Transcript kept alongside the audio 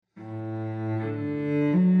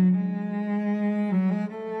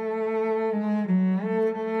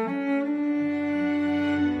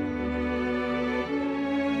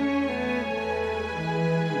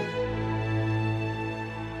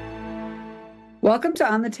Welcome to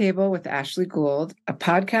On the Table with Ashley Gould, a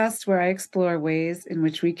podcast where I explore ways in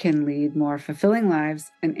which we can lead more fulfilling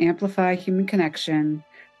lives and amplify human connection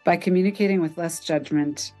by communicating with less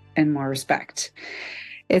judgment and more respect.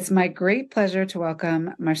 It's my great pleasure to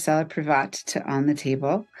welcome Marcela Privat to On the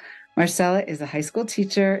Table. Marcela is a high school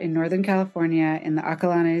teacher in Northern California in the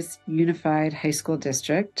Acalanes Unified High School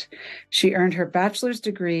District. She earned her bachelor's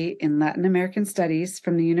degree in Latin American Studies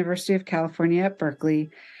from the University of California at Berkeley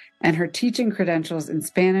and her teaching credentials in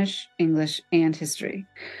Spanish, English, and history.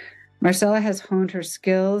 Marcela has honed her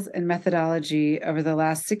skills and methodology over the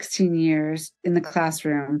last 16 years in the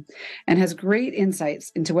classroom and has great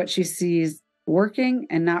insights into what she sees working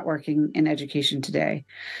and not working in education today.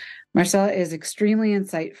 Marcela is extremely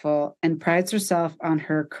insightful and prides herself on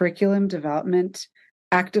her curriculum development,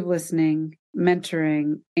 active listening,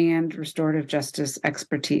 mentoring, and restorative justice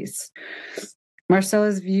expertise.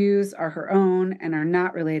 Marcela's views are her own and are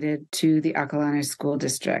not related to the Acalanes School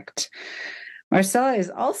District. Marcela is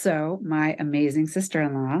also my amazing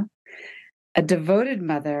sister-in-law, a devoted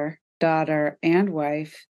mother, daughter, and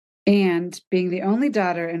wife, and being the only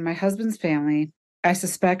daughter in my husband's family, I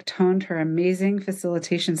suspect honed her amazing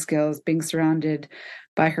facilitation skills being surrounded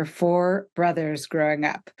by her 4 brothers growing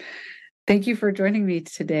up. Thank you for joining me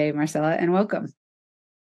today, Marcela, and welcome.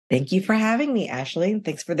 Thank you for having me, Ashley.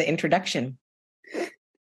 Thanks for the introduction.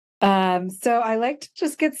 So I like to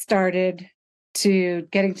just get started to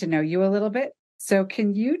getting to know you a little bit. So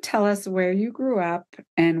can you tell us where you grew up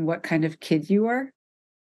and what kind of kid you were?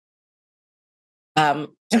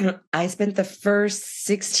 I spent the first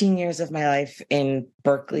 16 years of my life in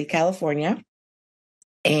Berkeley, California.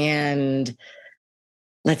 And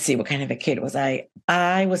let's see, what kind of a kid was I?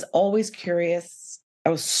 I was always curious. I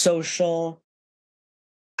was social.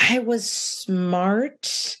 I was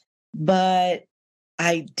smart, but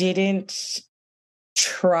I didn't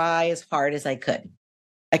try as hard as I could.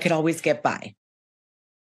 I could always get by.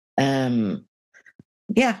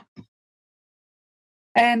 Yeah.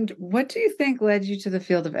 And what do you think led you to the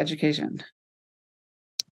field of education?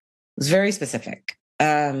 It was very specific.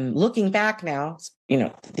 Looking back now,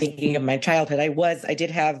 thinking of my childhood, I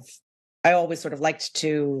always sort of liked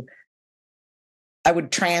to, I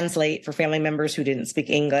would translate for family members who didn't speak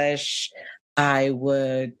English. I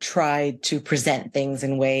would try to present things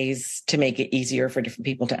in ways to make it easier for different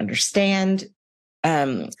people to understand.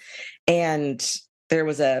 And there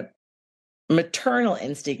was a maternal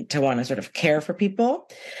instinct to want to sort of care for people.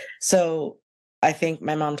 So I think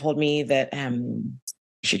my mom told me that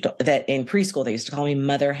that in preschool, they used to call me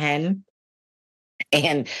Mother Hen.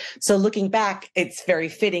 And so looking back, it's very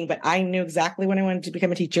fitting, but I knew exactly when I wanted to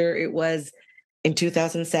become a teacher. It was in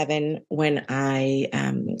 2007, when I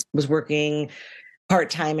was working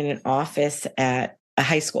part-time in an office at a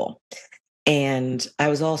high school. And I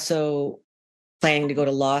was also planning to go to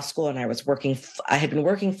law school, and I had been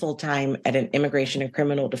working full-time at an immigration and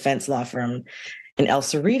criminal defense law firm in El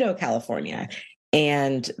Cerrito, California.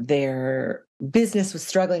 And their business was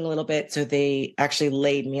struggling a little bit, so they actually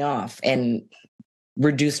laid me off and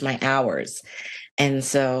reduced my hours. And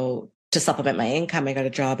so to supplement my income, I got a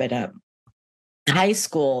job at a high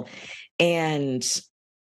school, and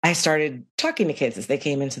I started talking to kids as they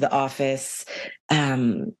came into the office,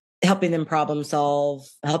 helping them problem solve,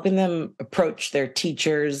 helping them approach their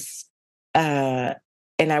teachers. And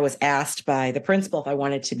I was asked by the principal if I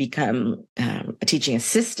wanted to become a teaching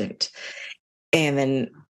assistant. And then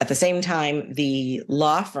at the same time, the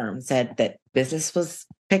law firm said that business was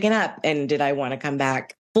picking up, and did I want to come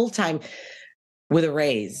back full-time with a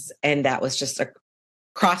raise? And that was just a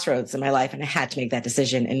crossroads in my life, and I had to make that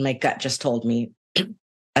decision. And my gut just told me,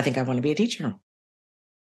 I think I want to be a teacher.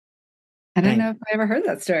 I don't know if I ever heard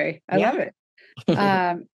that story. I love it.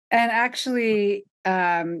 And actually,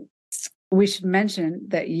 we should mention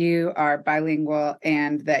that you are bilingual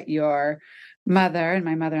and that your mother and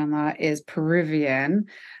my mother-in-law is Peruvian.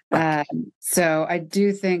 So I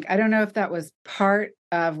do think, I don't know if that was part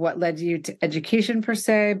of what led you to education per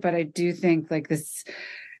se, but I do think like this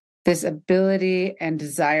ability and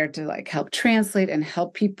desire to like help translate and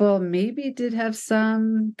help people maybe did have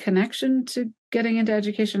some connection to getting into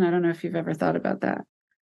education. I don't know if you've ever thought about that.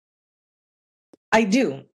 I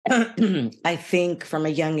do. I think from a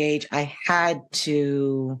young age, I had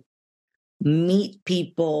to meet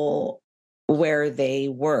people where they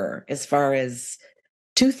were as far as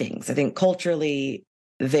 2 things. I think culturally,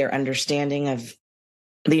 their understanding of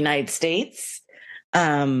the United States,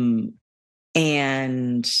 and,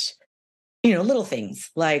 little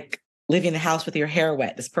things like living in the house with your hair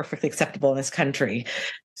wet is perfectly acceptable in this country.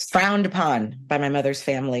 It's frowned upon by my mother's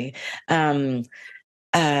family.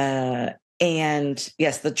 And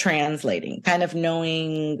yes, the translating, kind of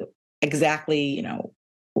knowing exactly,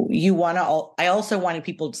 I also wanted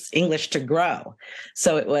people's English to grow.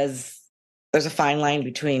 So there's a fine line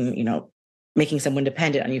between, making someone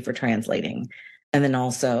dependent on you for translating and then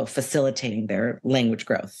also facilitating their language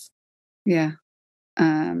growth. Yeah.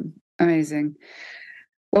 Amazing.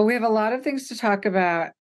 Well, we have a lot of things to talk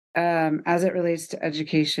about as it relates to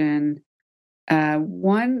education.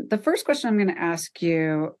 The first question I'm going to ask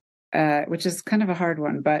you, which is kind of a hard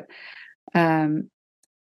one, but how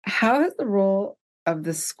has the role of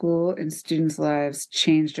the school in students' lives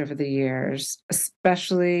changed over the years,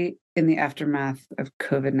 especially in the aftermath of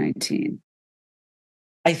COVID-19?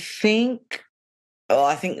 I think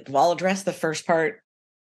I'll address the first part,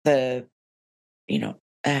 the,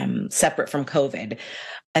 separate from COVID.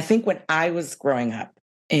 I think when I was growing up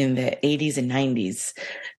in the 80s and 90s,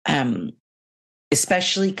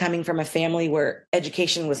 especially coming from a family where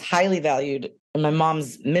education was highly valued, and my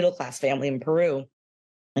mom's middle-class family in Peru,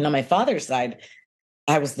 and on my father's side,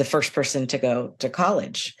 I was the first person to go to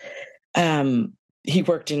college. He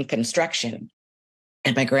worked in construction,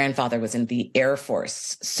 and my grandfather was in the Air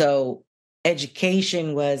Force. So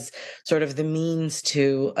education was sort of the means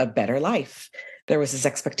to a better life. There was this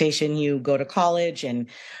expectation you go to college and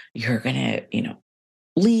you're going to,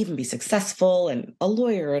 leave and be successful and a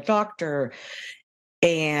lawyer, a doctor.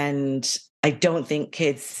 And I don't think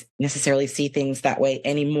kids necessarily see things that way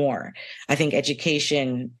anymore. I think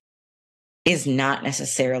education is not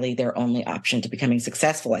necessarily their only option to becoming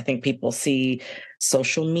successful. I think people see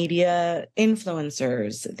social media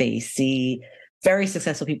influencers. They see very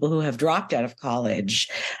successful people who have dropped out of college.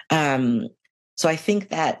 So I think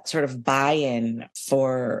that sort of buy-in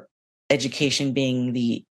for education being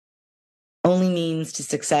the only means to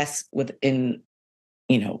success within,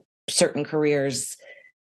 certain careers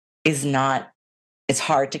is not, it's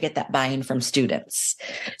hard to get that buy-in from students,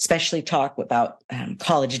 especially talk about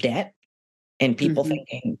college debt and people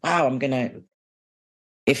thinking, wow,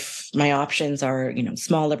 if my options are,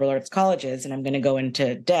 small liberal arts colleges and I'm going to go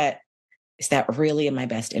into debt, is that really in my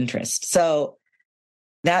best interest? So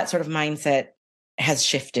that sort of mindset has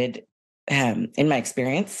shifted in my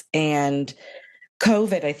experience. And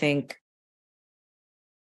COVID, I think,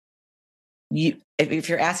 if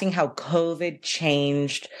you're asking how COVID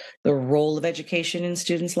changed the role of education in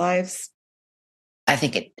students' lives, I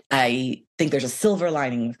think there's a silver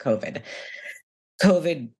lining with COVID.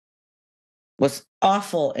 COVID was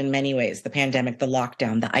awful in many ways. The pandemic, the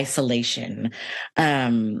lockdown, the isolation,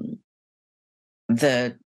 the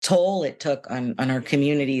toll it took on our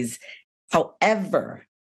communities. However,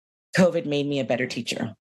 COVID made me a better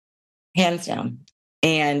teacher, hands down.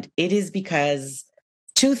 And it is because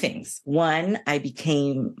two things. One, I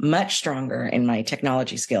became much stronger in my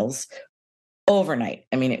technology skills overnight.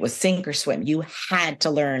 I mean, it was sink or swim. You had to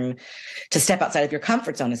learn to step outside of your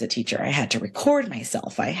comfort zone as a teacher. I had to record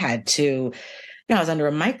myself. I had to, I was under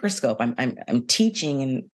a microscope. I'm teaching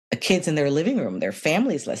and the kids in their living room, their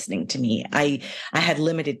families listening to me. I had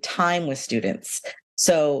limited time with students.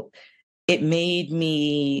 So it made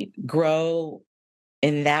me grow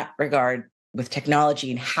in that regard with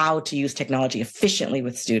technology and how to use technology efficiently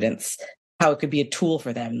with students, how it could be a tool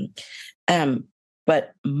for them.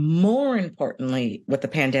 But more importantly, what the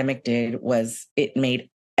pandemic did was it made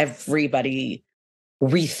everybody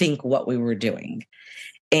rethink what we were doing.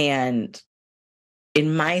 And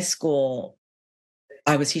in my school,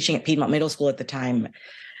 I was teaching at Piedmont Middle School at the time.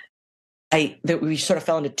 We sort of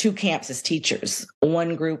fell into two camps as teachers.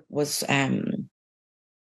 One group was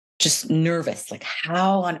just nervous, like,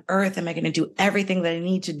 how on earth am I going to do everything that I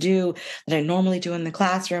need to do that I normally do in the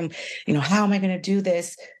classroom? How am I going to do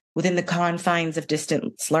this within the confines of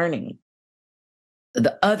distance learning?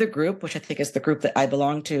 The other group, which I think is the group that I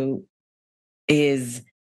belong to, is,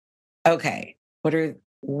 okay,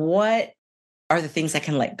 what are the things I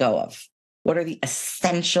can let go of? What are the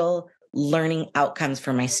essential learning outcomes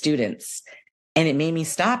for my students? And it made me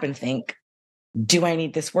stop and think, do I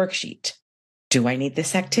need this worksheet? Do I need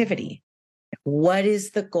this activity? What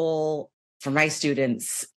is the goal for my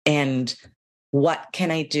students? And what can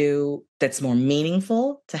I do that's more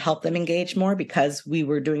meaningful to help them engage more? Because we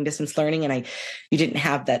were doing distance learning and you didn't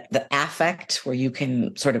have the affect where you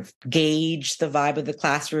can sort of gauge the vibe of the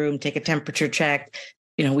classroom, take a temperature check.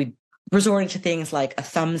 We resorted to things like a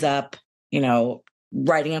thumbs up,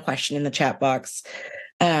 writing a question in the chat box.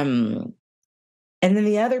 And then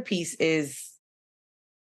the other piece is,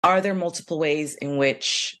 are there multiple ways in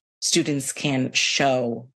which students can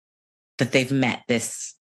show that they've met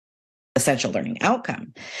this essential learning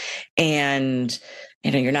outcome? And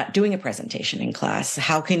you're not doing a presentation in class.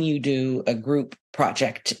 How can you do a group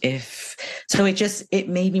project so it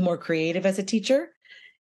made me more creative as a teacher.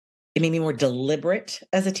 It made me more deliberate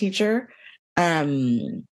as a teacher.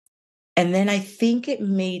 And then I think it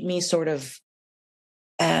made me sort of,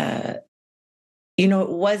 it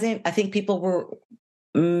wasn't, I think people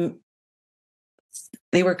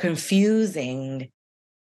they were confusing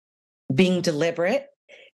being deliberate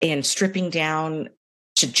and stripping down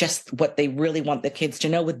to just what they really want the kids to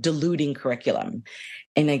know with diluting curriculum.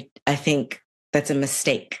 And I think that's a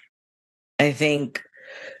mistake. I think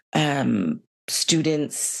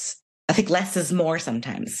students, I think less is more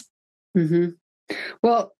sometimes. Mm-hmm.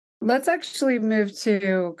 Well, let's actually move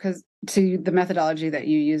to the methodology that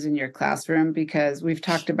you use in your classroom, because we've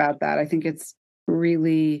talked about that. I think it's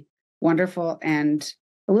really wonderful and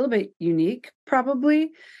a little bit unique,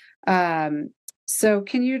 probably. So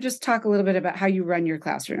can you just talk a little bit about how you run your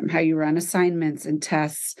classroom, how you run assignments and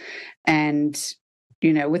tests, and,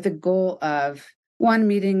 with the goal of, one,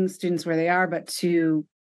 meeting students where they are, but two,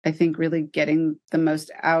 I think really getting the most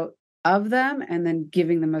out of them and then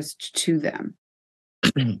giving the most to them.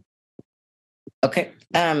 Okay.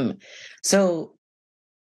 So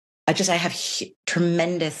I have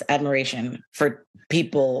tremendous admiration for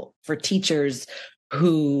teachers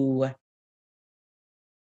who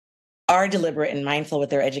are deliberate and mindful with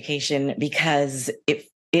their education, because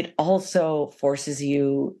it also forces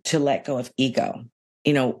you to let go of ego.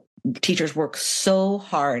 Teachers work so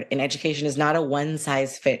hard, and education is not a one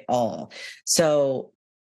size fit all. So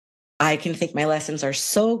I can think my lessons are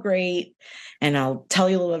so great, and I'll tell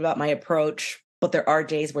you a little bit about my approach, but there are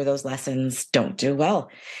days where those lessons don't do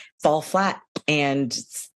well, fall flat, and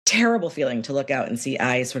it's a terrible feeling to look out and see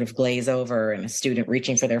eyes sort of glaze over and a student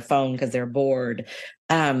reaching for their phone because they're bored.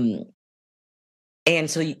 And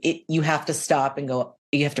so you have to stop and go,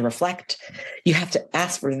 you have to reflect, you have to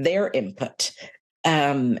ask for their input.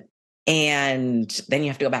 And then you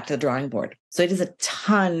have to go back to the drawing board. So it is a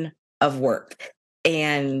ton of work,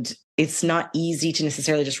 and it's not easy to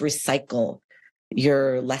necessarily just recycle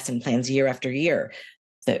your lesson plans year after year.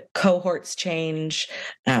 The cohorts change,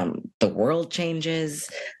 the world changes.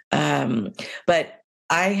 But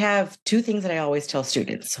I have two things that I always tell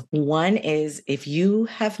students. One is, if you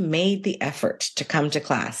have made the effort to come to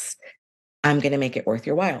class, I'm going to make it worth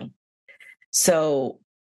your while. So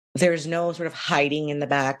there's no sort of hiding in the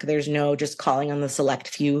back. There's no just calling on the select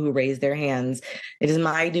few who raise their hands. It is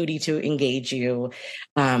my duty to engage you.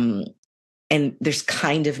 And there's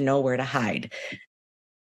kind of nowhere to hide.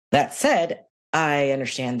 That said, I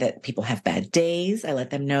understand that people have bad days. I let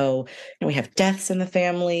them know, we have deaths in the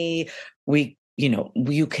family.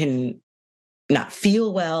 You can not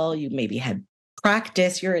feel well. You maybe had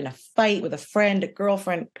practice. You're in a fight with a friend, a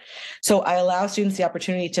girlfriend. So I allow students the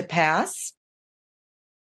opportunity to pass.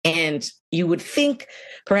 And you would think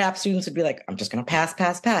perhaps students would be like, I'm just going to pass.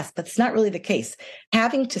 That's not really the case.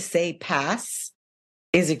 Having to say pass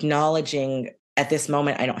is acknowledging, at this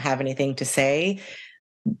moment, I don't have anything to say.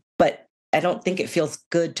 But I don't think it feels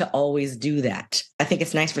good to always do that. I think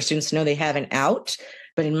it's nice for students to know they have an out.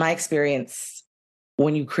 But in my experience,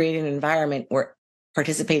 when you create an environment where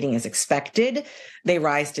participating is expected, they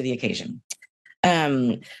rise to the occasion.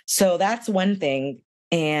 So that's one thing.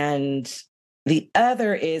 And the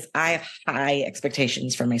other is, I have high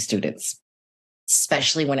expectations for my students,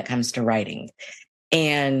 especially when it comes to writing.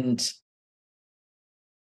 And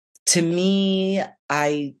to me,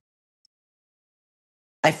 I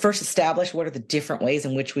first establish what are the different ways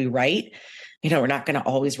in which we write. We're not going to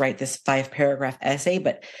always write this 5-paragraph essay,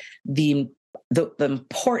 but the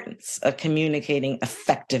importance of communicating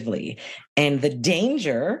effectively and the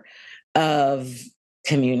danger of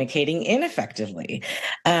communicating ineffectively.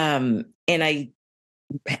 And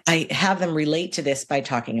I have them relate to this by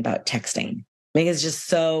talking about texting. I think it's just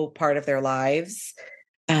so part of their lives.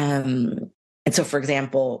 And so, for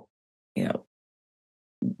example,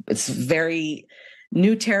 it's very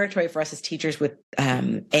new territory for us as teachers with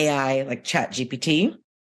AI, like ChatGPT.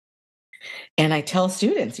 And I tell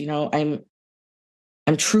students, I'm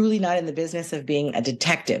truly not in the business of being a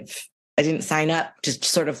detective. I didn't sign up to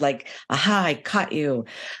sort of like, aha, I caught you.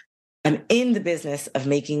 I'm in the business of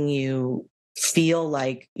making you feel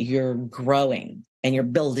like you're growing and you're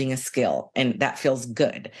building a skill, and that feels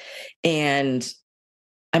good. And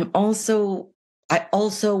I also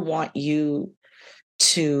want you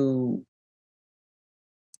to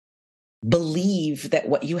believe that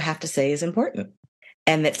what you have to say is important,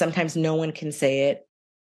 and that sometimes no one can say it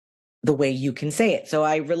the way you can say it. So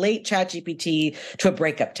I relate ChatGPT to a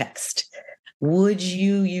breakup text. Would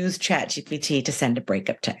you use ChatGPT to send a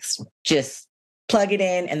breakup text? Just plug it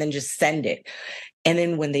in and then just send it. And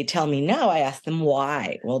then when they tell me no, I ask them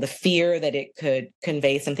why. Well, the fear that it could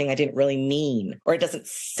convey something I didn't really mean, or it doesn't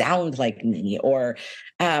sound like me, or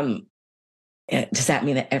does that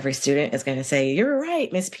mean that every student is going to say, "You're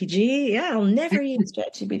right, Miss PG. Yeah, I'll never use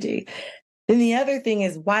ChatGPT." Then the other thing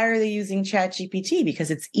is, why are they using ChatGPT?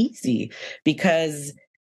 Because it's easy.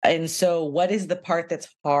 And so what is the part that's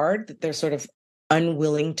hard that they're sort of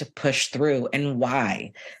unwilling to push through, and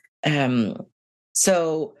why?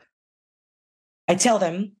 So I tell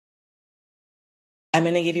them, I'm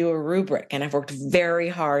going to give you a rubric. And I've worked very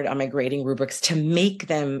hard on my grading rubrics to make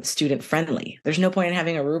them student friendly. There's no point in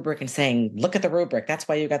having a rubric and saying, look at the rubric. That's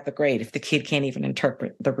why you got the grade, if the kid can't even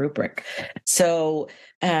interpret the rubric. So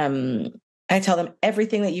I tell them,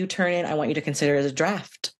 everything that you turn in, I want you to consider as a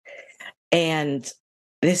draft. And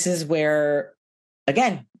this is where,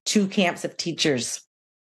 again, two camps of teachers.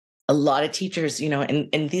 A lot of teachers,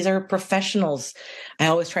 and these are professionals. I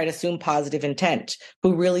always try to assume positive intent,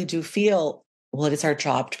 who really do feel, well, it is our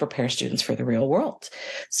job to prepare students for the real world.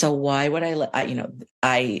 So why would I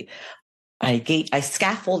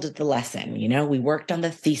scaffolded the lesson. We worked on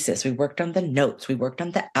the thesis, we worked on the notes, we worked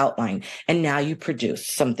on the outline, and now you produce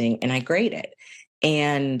something and I grade it.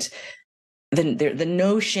 And the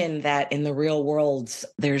notion that in the real world,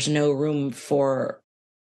 there's no room for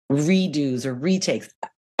redos or retakes,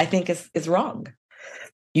 I think is wrong.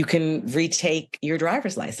 You can retake your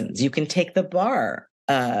driver's license. You can take the bar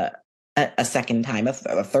a second time, a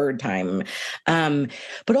third time.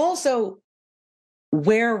 But also,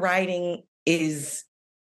 where writing is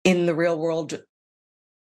in the real world,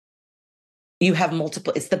 you have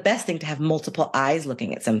multiple, it's the best thing to have multiple eyes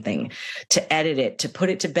looking at something, to edit it, to put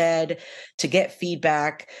it to bed, to get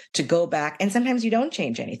feedback, to go back. And sometimes you don't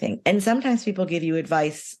change anything. And sometimes people give you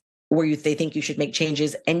advice where they think you should make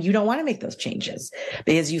changes and you don't want to make those changes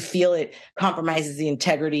because you feel it compromises the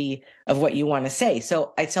integrity of what you want to say.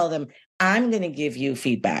 So I tell them, I'm going to give you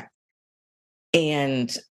feedback and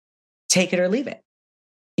take it or leave it.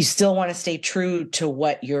 You still want to stay true to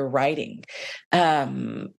what you're writing.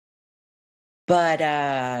 So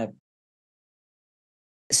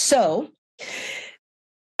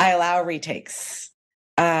I allow retakes.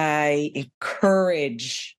 I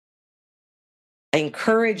encourage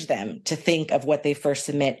them to think of what they first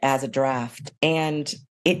submit as a draft. And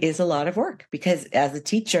it is a lot of work because as a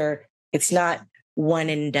teacher, it's not one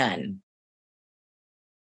and done.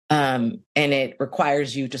 And it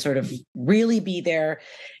requires you to sort of really be there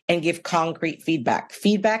and give concrete feedback.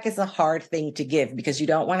 Feedback is a hard thing to give because you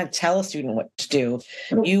don't want to tell a student what to do.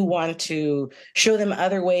 You want to show them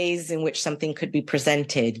other ways in which something could be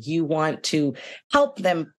presented. You want to help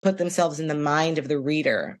them put themselves in the mind of the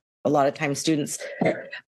reader. A lot of times students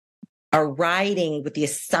are writing with the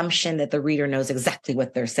assumption that the reader knows exactly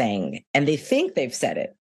what they're saying, and they think they've said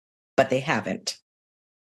it, but they haven't.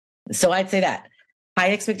 So I'd say that.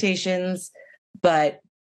 High expectations, but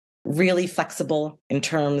really flexible in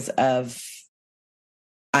terms of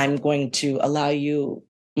I'm going to allow you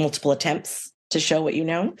multiple attempts to show what you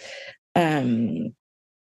know. And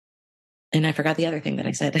I forgot the other thing that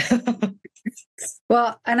I said.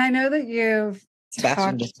 Well, and I know that you've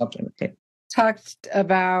talked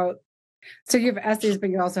about, so you have essays,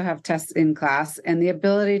 but you also have tests in class, and the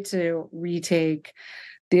ability to retake,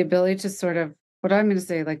 the ability to sort of, what I'm going to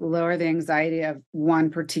say, like lower the anxiety of one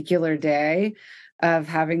particular day of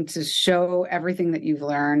having to show everything that you've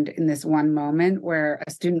learned in this one moment where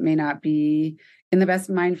a student may not be in the best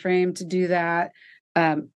mind frame to do that.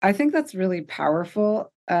 I think that's really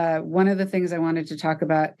powerful. One of the things I wanted to talk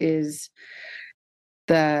about is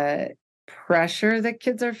the pressure that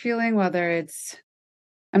kids are feeling, whether it's,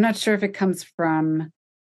 I'm not sure if it comes from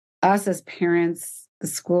us as parents, the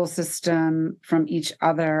school system, from each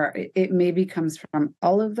other. It maybe comes from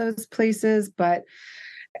all of those places, but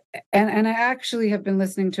and I actually have been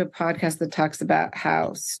listening to a podcast that talks about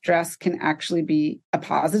how stress can actually be a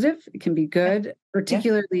positive. It can be good,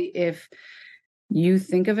 particularly if you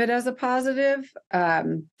think of it as a positive. But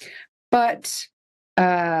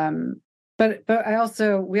we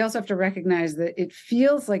also have to recognize that it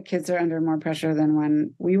feels like kids are under more pressure than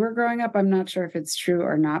when we were growing up. I'm not sure if it's true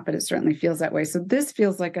or not, but it certainly feels that way. So this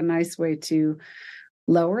feels like a nice way to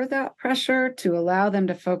lower that pressure, to allow them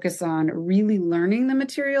to focus on really learning the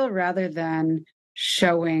material rather than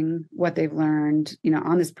showing what they've learned,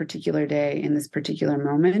 on this particular day in this particular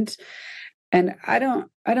moment. And I don't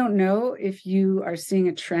know if you are seeing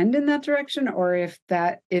a trend in that direction or if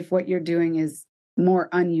what you're doing is more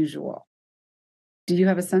unusual. Do you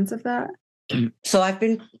have a sense of that? So I've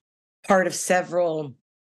been part of several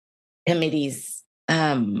committees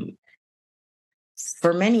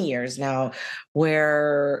for many years now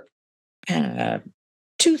where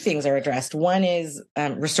two things are addressed. One is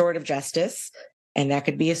restorative justice, and that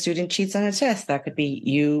could be a student cheats on a test. That could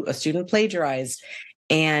be a student plagiarized.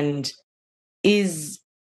 And is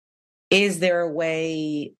there a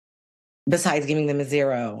way besides giving them a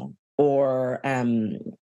 0 or,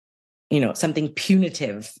 something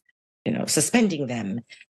punitive, suspending them,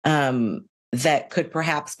 that could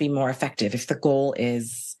perhaps be more effective if the goal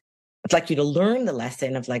is, I'd like you to learn the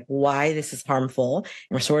lesson of like why this is harmful.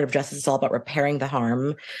 And restorative justice is all about repairing the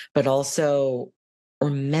harm, but also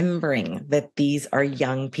remembering that these are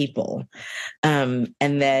young people, and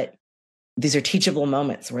that these are teachable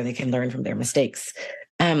moments where they can learn from their mistakes.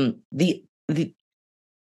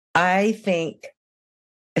 I think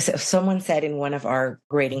someone said in one of our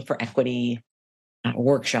grading for equity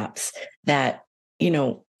workshops that,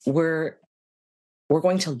 we're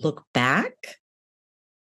going to look back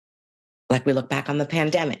like we look back on the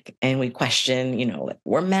pandemic and we question, like,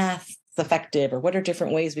 were masks effective, or what are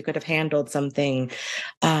different ways we could have handled something?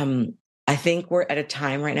 I think we're at a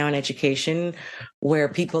time right now in education where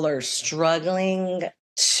people are struggling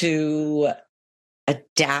to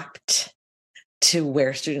adapt to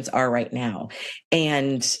where students are right now.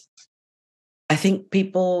 And I think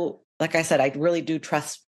people, like I said, I really do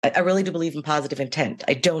believe in positive intent.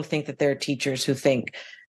 I don't think that there are teachers who think,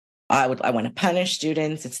 I want to punish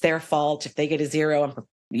students. It's their fault if they get a 0.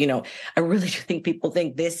 I really do think people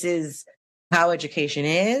think this is how education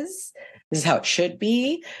is. This is how it should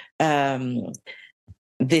be.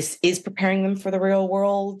 This is preparing them for the real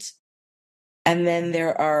world. And then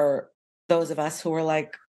there are those of us who are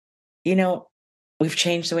like, we've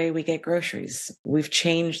changed the way we get groceries. We've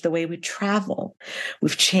changed the way we travel.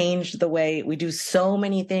 We've changed the way we do so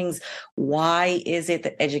many things. Why is it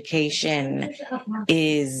that education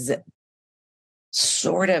is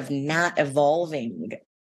sort of not evolving,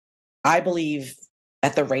 I believe,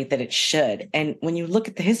 at the rate that it should? And when you look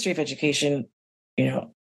at the history of education,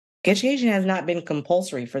 education has not been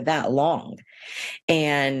compulsory for that long.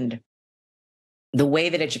 And the way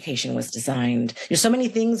that education was designed, so many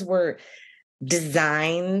things were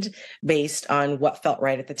designed based on what felt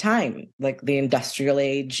right at the time, like the industrial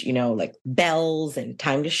age, like bells and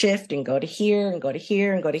time to shift and go to here and go to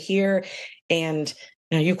here and go to here. And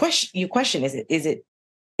you question, is it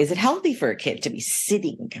healthy for a kid to be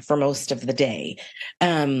sitting for most of the day?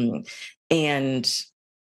 And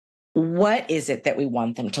what is it that we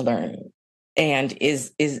want them to learn? And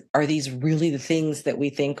are these really the things that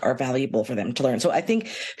we think are valuable for them to learn? So I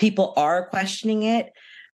think people are questioning it.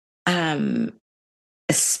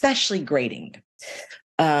 Especially grading.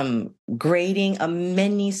 Many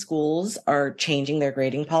schools are changing their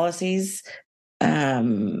grading policies.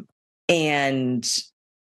 And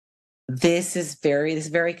this is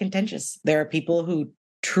very contentious. There are people who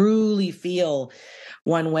truly feel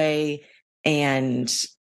one way. And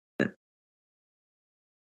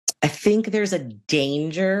I think there's a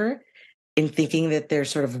danger in thinking that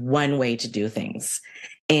there's sort of one way to do things.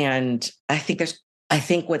 And I think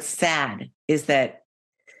what's sad is that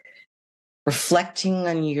reflecting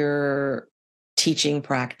on your teaching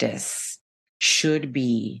practice should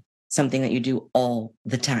be something that you do all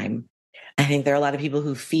the time. I think there are a lot of people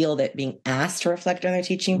who feel that being asked to reflect on their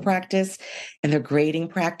teaching practice and their grading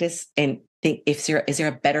practice and think, is there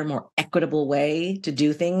a better, more equitable way to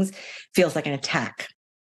do things, feels like an attack.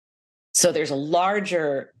 So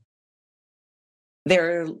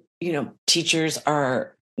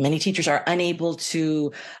many teachers are unable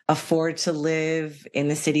to afford to live in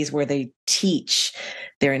the cities where they teach.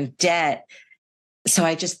 They're in debt. So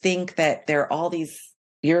I just think that there are all these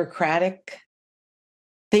bureaucratic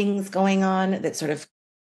things going on that sort of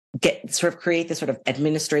create this sort of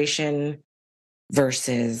administration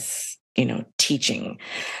versus, teaching.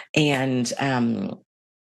 And if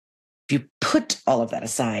you put all of that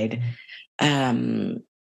aside,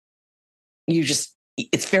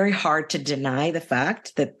 it's very hard to deny the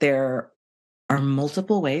fact that there are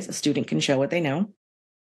multiple ways a student can show what they know.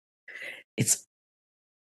 It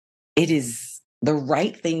is the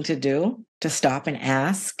right thing to do to stop and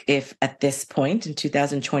ask if at this point in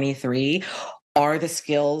 2023, are the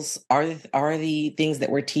skills, are the things that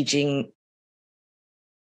we're teaching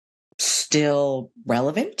still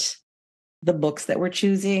relevant? The books that we're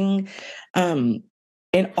choosing, and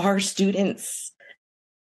our students,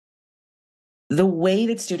 the way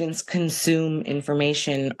that students consume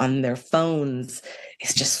information on their phones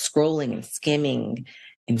is just scrolling and skimming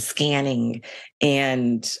and scanning,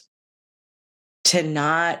 and to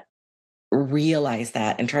not realize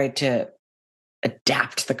that and try to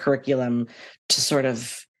adapt the curriculum to sort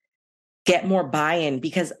of get more buy-in,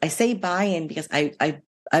 because I say buy-in because I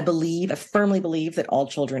I firmly believe that all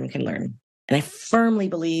children can learn. And I firmly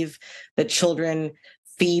believe that children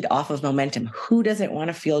feed off of momentum. Who doesn't want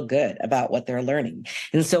to feel good about what they're learning?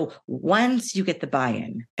 And so once you get the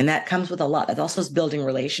buy-in, and that comes with a lot, that also is building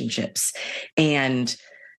relationships. And,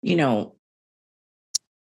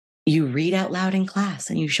 you read out loud in class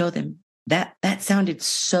and you show them that sounded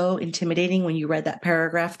so intimidating when you read that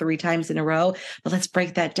paragraph 3 times in a row, but let's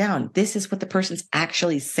break that down. This is what the person's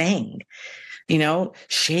actually saying.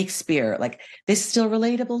 Shakespeare, like, this is still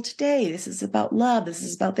relatable today. This is about love. This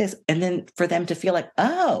is about this. And then for them to feel like,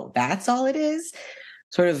 oh, that's all it is,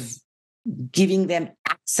 sort of giving them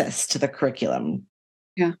access to the curriculum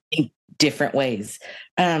in different ways.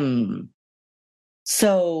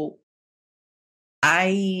 So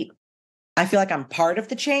I feel like I'm part of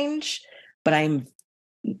the change, but I'm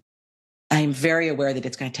very aware that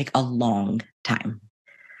it's going to take a long time.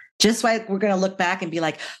 Just like we're going to look back and be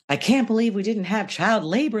like, I can't believe we didn't have child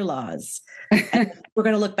labor laws. And we're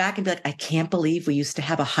going to look back and be like, I can't believe we used to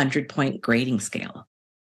have 100-point grading scale.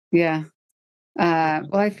 Yeah. Well,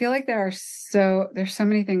 I feel like there's so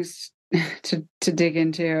many things to dig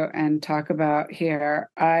into and talk about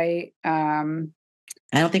here. I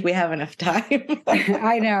don't think we have enough time.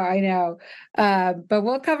 I know. But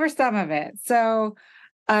we'll cover some of it. So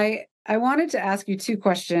I wanted to ask you 2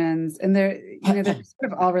 questions, and they're sort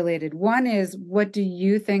of all related. One is, what do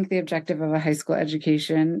you think the objective of a high school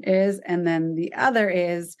education is? And then the other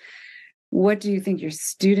is, what do you think your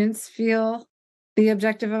students feel the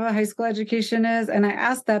objective of a high school education is? And I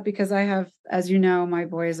asked that because I have, as you know, my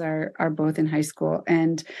boys are both in high school,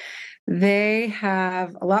 and they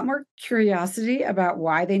have a lot more curiosity about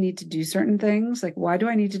why they need to do certain things. Like, why do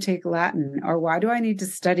I need to take Latin? Or why do I need to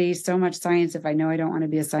study so much science if I know I don't want to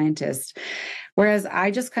be a scientist? Whereas I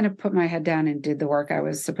just kind of put my head down and did the work I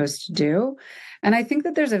was supposed to do. And I think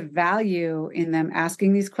that there's a value in them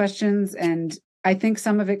asking these questions. And I think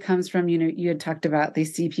some of it comes from, you had talked about, they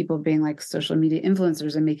see people being like social media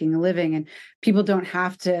influencers and making a living, and people don't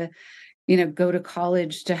have to go to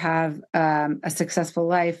college to have a successful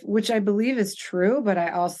life, which I believe is true. But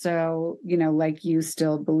I also, like you,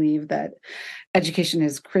 still believe that education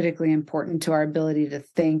is critically important to our ability to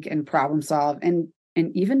think and problem solve and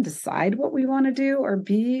even decide what we want to do or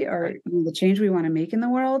be, or the change we want to make in the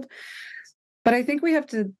world. But I think we have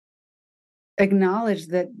to acknowledge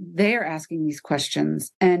that they are asking these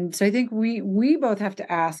questions. And so I think we both have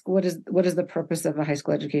to ask, what is the purpose of a high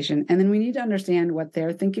school education? And then we need to understand what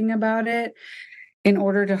they're thinking about it in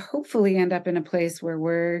order to hopefully end up in a place where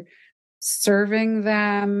we're serving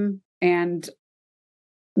them, and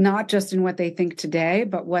not just in what they think today,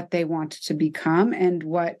 but what they want to become, and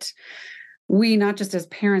what we, not just as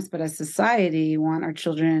parents, but as society, want our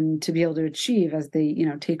children to be able to achieve as they,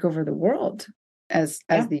 take over the world as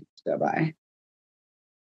the years go by.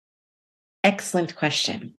 Excellent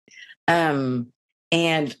question. And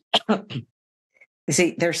you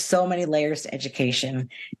see, there's so many layers to education.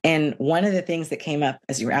 And one of the things that came up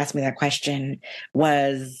as you were asking me that question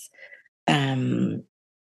was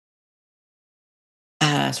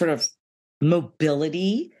sort of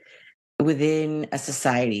mobility within a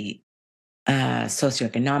society,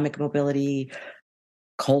 socioeconomic mobility,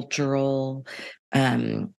 cultural.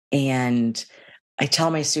 And I tell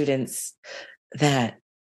my students that,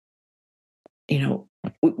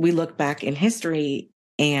 we look back in history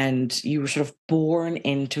and you were sort of born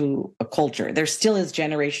into a culture. There still is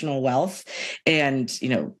generational wealth. And,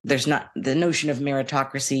 there's not the notion of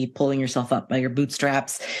meritocracy, pulling yourself up by your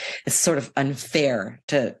bootstraps. It's sort of unfair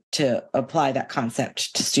to apply that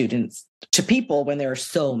concept to students, to people, when there are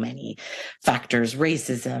so many factors,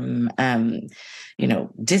 racism,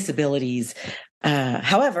 disabilities.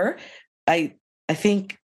 However, I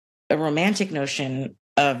think a romantic notion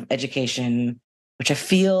of education, which I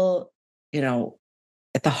feel,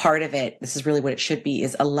 at the heart of it, this is really what it should be,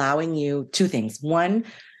 is allowing you 2 things. One,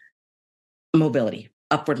 mobility,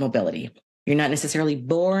 upward mobility. You're not necessarily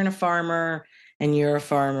born a farmer and you're a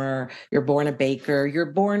farmer. You're born a baker.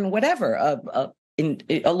 You're born whatever, a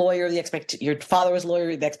lawyer. Your father was a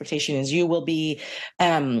lawyer. The expectation is you will be.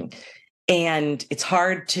 And it's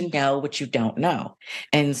hard to know what you don't know.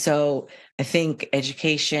 And so I think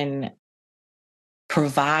education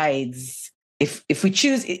provides, if we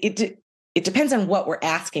choose it depends on what we're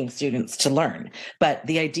asking students to learn. But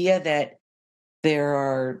the idea that there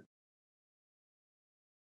are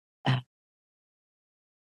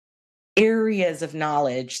areas of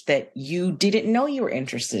knowledge that you didn't know you were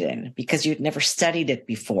interested in because you'd never studied it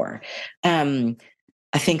before, I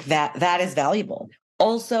think that is valuable.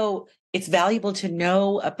 Also, it's valuable to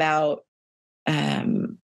know about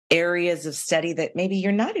areas of study that maybe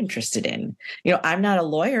you're not interested in. I'm not a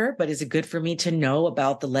lawyer, but is it good for me to know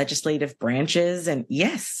about the legislative branches? And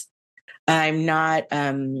yes, I'm not,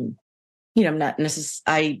 I'm not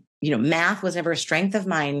necessarily, math was never a strength of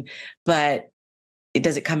mine, but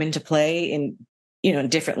does it come into play in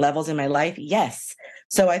different levels in my life? Yes.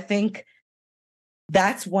 So I think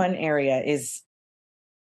that's one area, is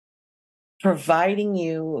providing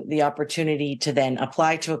you the opportunity to then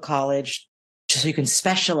apply to a college so you can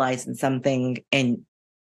specialize in something and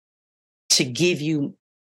to give you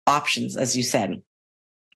options, as you said.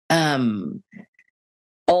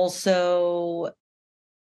 Also,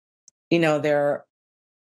 there are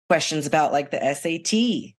questions about like the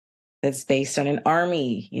SAT that's based on an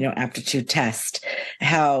Army, aptitude test.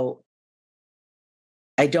 How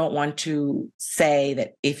I don't want to say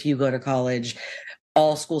that if you go to college,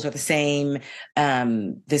 all schools are the same.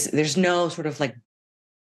 There's no sort of like,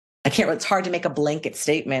 it's hard to make a blanket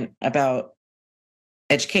statement about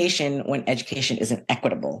education when education isn't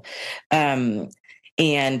equitable. And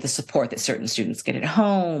the support that certain students get at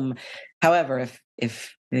home. However,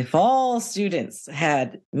 if all students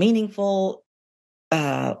had meaningful,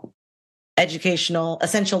 educational,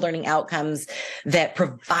 essential learning outcomes that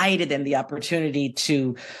provided them the opportunity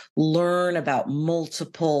to learn about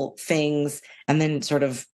multiple things and then sort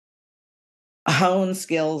of hone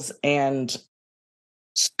skills and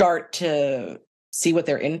start to see what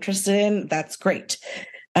they're interested in, that's great.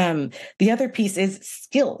 The other piece is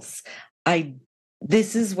skills.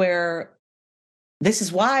 This is why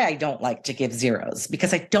I don't like to give zeros,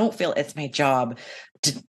 because I don't feel it's my job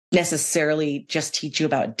to necessarily just teach you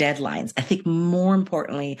about deadlines. I think more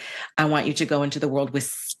importantly, I want you to go into the world with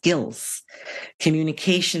skills,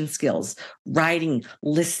 communication skills, writing,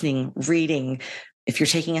 listening, reading. If you're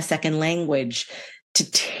taking a second language, to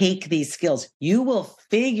take these skills, you will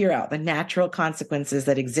figure out the natural consequences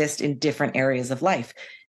that exist in different areas of life.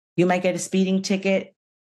 You might get a speeding ticket.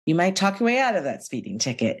 You might talk your way out of that speeding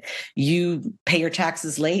ticket. You pay your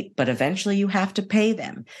taxes late, but eventually you have to pay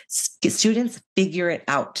them. Students figure it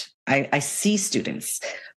out. I see students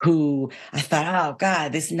who I thought, oh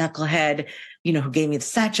God, this knucklehead, who gave me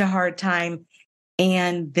such a hard time.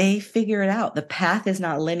 And they figure it out. The path is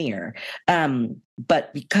not linear.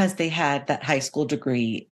 But because they had that high school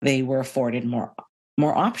degree, they were afforded more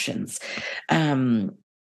options. Now,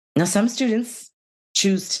 some students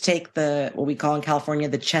choose to take what we call in California,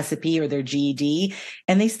 the Chesapeake or their GED,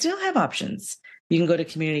 and they still have options. You can go to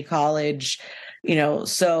community college,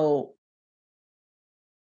 so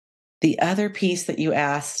the other piece that you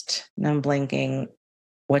asked, and I'm blanking,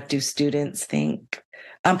 what do students think?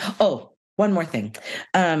 One more thing.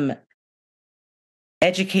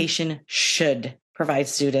 Education should provide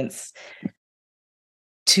students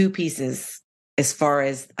two pieces as far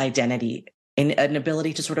as identity, and an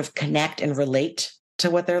ability to sort of connect and relate to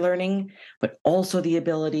what they're learning, but also the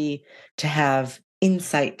ability to have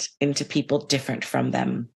insight into people different from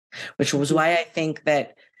them, which was why I think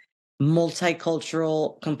that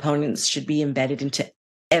multicultural components should be embedded into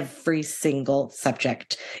every single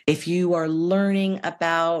subject. If you are learning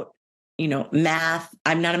about, math,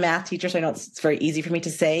 I'm not a math teacher, so I know it's very easy for me to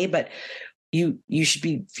say, but you should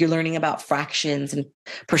be, if you're learning about fractions and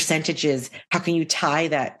percentages, how can you tie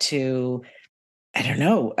that to, I don't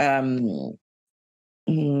know,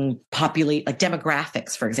 populate, like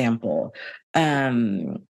demographics, for example.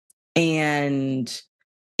 And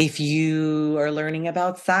if you are learning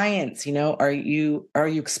about science, are you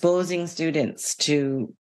exposing students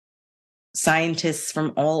to scientists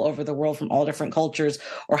from all over the world, from all different cultures?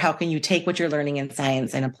 Or how can you take what you're learning in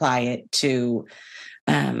science and apply it to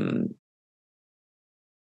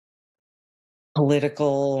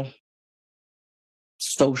political,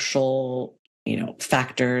 social,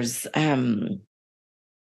 factors?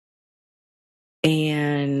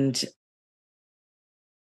 And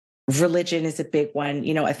religion is a big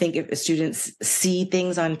one. I think if students see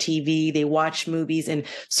things on TV, they watch movies, and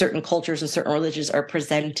certain cultures and certain religions are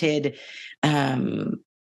presented, there's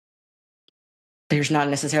not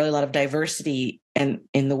necessarily a lot of diversity in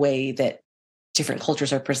the way that different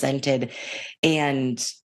cultures are presented. And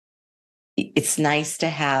it's nice to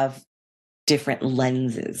have different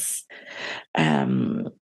lenses. And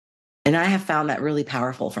I have found that really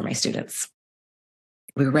powerful for my students.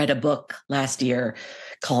 We read a book last year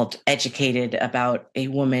called Educated, about a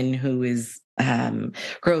woman who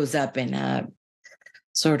grows up in a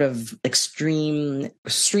sort of extremist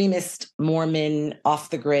Mormon, off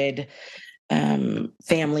the grid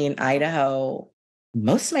family in Idaho.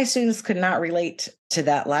 Most of my students could not relate to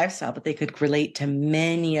that lifestyle, but they could relate to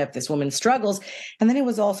many of this woman's struggles. And then it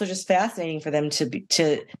was also just fascinating for them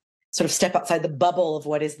to sort of step outside the bubble of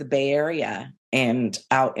what is the Bay Area and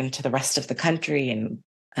out into the rest of the country.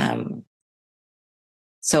 And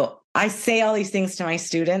so I say all these things to my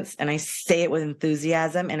students, and I say it with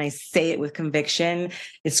enthusiasm, and I say it with conviction.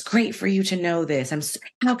 It's great for you to know this.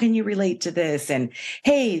 How can you relate to this? And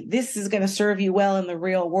hey, this is going to serve you well in the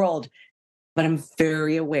real world. But I'm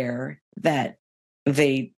very aware that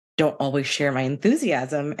they don't always share my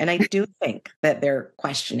enthusiasm. And I do think that they're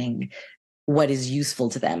questioning what is useful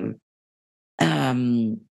to them.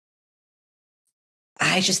 I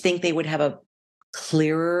just think they would have a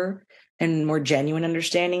clearer and more genuine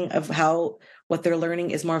understanding of how what they're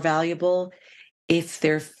learning is more valuable if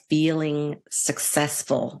they're feeling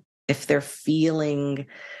successful, if they're feeling,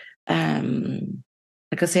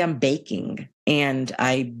 like I say, I'm baking and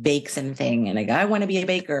I bake something and I go, I want to be a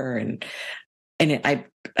baker, and I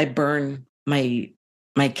burn my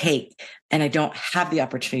cake, and I don't have the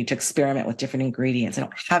opportunity to experiment with different ingredients. I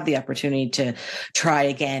don't have the opportunity to try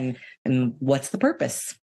again. And what's the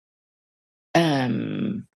purpose?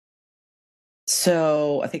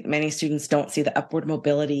 So I think many students don't see the upward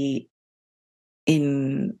mobility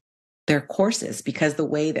in their courses, because the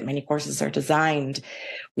way that many courses are designed,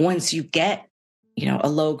 once you get, a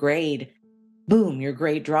low grade, boom, your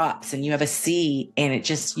grade drops and you have a C, and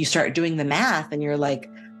you start doing the math and you're like,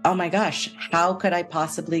 oh my gosh, how could I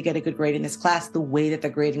possibly get a good grade in this class? The way that the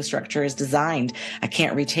grading structure is designed, I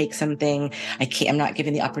can't retake something. I'm not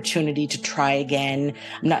given the opportunity to try again.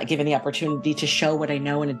 I'm not given the opportunity to show what I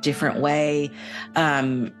know in a different way.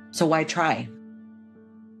 So why try?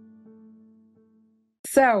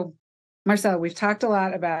 So, Marcela, we've talked a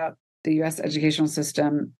lot about the U.S. educational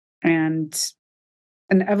system and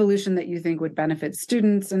an evolution that you think would benefit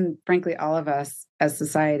students and, frankly, all of us as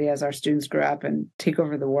society, as our students grow up and take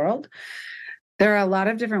over the world. There are a lot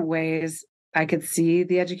of different ways I could see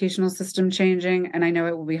the educational system changing, and I know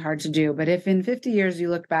it will be hard to do, but if in 50 years you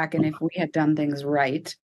look back and if we had done things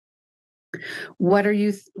right, what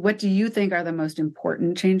do you think are the most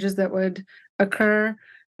important changes that would occur?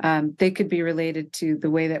 They could be related to the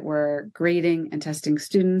way that we're grading and testing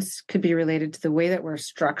students, could be related to the way that we're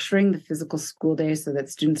structuring the physical school day so that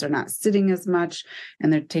students are not sitting as much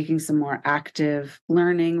and they're taking some more active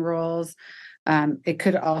learning roles. It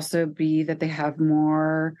could also be that they have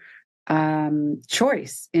more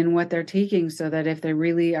choice in what they're taking, so that if they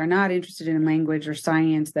really are not interested in language or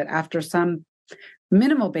science, that after some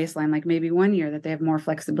minimal baseline, like maybe 1 year, that they have more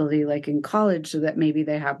flexibility, like in college, so that maybe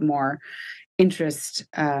they have more interest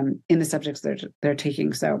in the subjects they're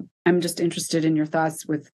taking. So I'm just interested in your thoughts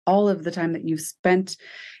with all of the time that you've spent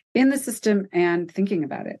in the system and thinking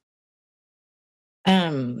about it.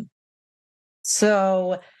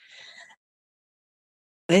 So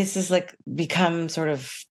this is like become sort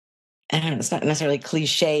of, I don't know, it's not necessarily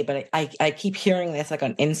cliche, but I keep hearing this like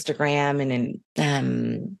on Instagram and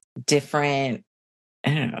in different,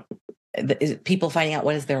 I don't know, people finding out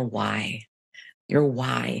what is their why. Your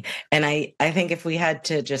why. And I think if we had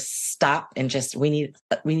to just stop and we need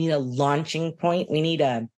a launching point. We need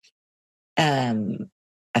I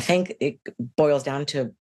think it boils down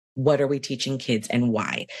to, what are we teaching kids and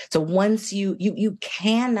why? So once you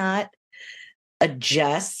cannot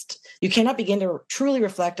adjust, you cannot begin to truly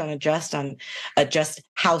reflect on adjust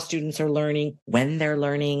how students are learning, when they're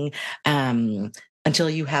learning, until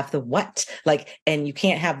you have the what, and you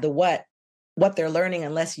can't have the what they're learning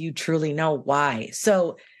unless you truly know why.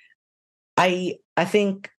 So I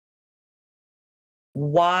think,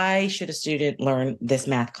 why should a student learn this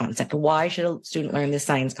math concept? Why should a student learn this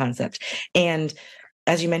science concept? And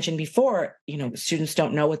as you mentioned before, students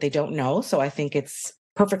don't know what they don't know. So I think it's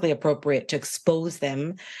perfectly appropriate to expose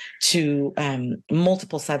them to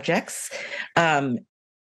multiple subjects.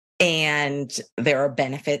 And there are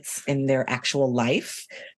benefits in their actual life.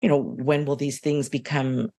 When will these things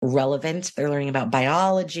become relevant? If they're learning about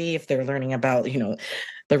biology, if they're learning about,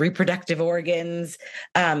 the reproductive organs.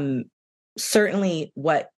 Certainly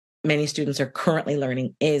what many students are currently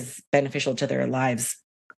learning is beneficial to their lives.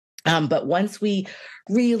 But once we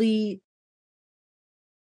really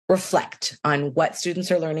reflect on what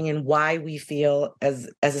students are learning and why we feel as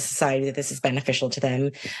a society that this is beneficial to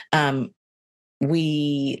them,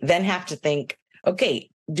 we then have to think, okay,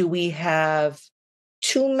 do we have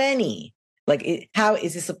too many? How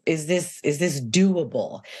is this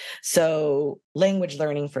doable? So language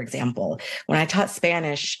learning, for example, when I taught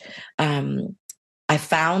Spanish, I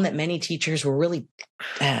found that many teachers were really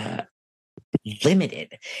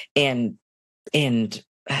limited and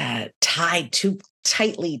tied too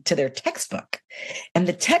tightly to their textbook. And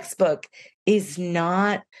the textbook is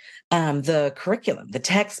not The curriculum, the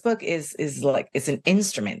textbook is like, it's an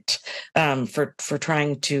instrument for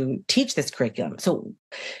trying to teach this curriculum. So,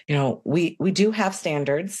 we do have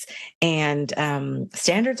standards, and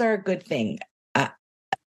standards are a good thing.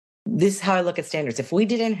 This is how I look at standards. If we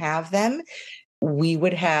didn't have them, we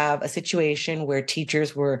would have a situation where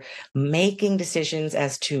teachers were making decisions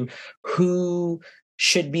as to who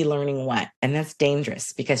should be learning what. And that's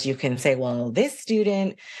dangerous, because you can say, well, this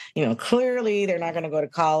student, clearly they're not going to go to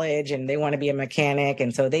college and they want to be a mechanic.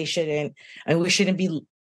 And so they shouldn't, and we shouldn't be,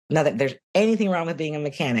 not that there's anything wrong with being a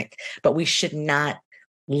mechanic, but we should not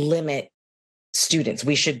limit students.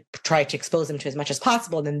 We should try to expose them to as much as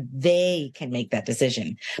possible, then they can make that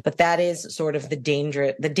decision. But that is sort of the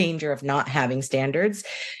danger of not having standards.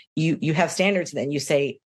 You have standards, and then you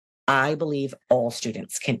say, I believe all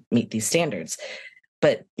students can meet these standards.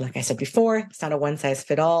 But like I said before, it's not a one size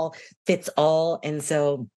fits all. And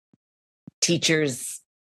so teachers,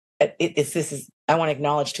 I want to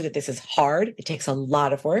acknowledge too that this is hard. It takes a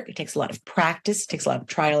lot of work. It takes a lot of practice. It takes a lot of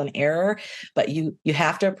trial and error, but you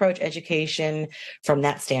have to approach education from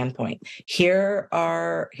that standpoint. Here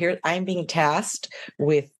I'm being tasked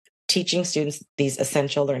with teaching students these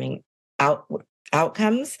essential learning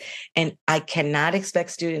outcomes. And I cannot expect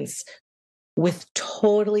students with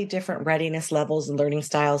totally different readiness levels and learning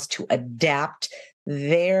styles to adapt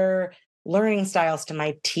their learning styles to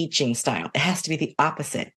my teaching style. It has to be the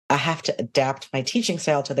opposite. I have to adapt my teaching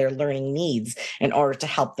style to their learning needs in order to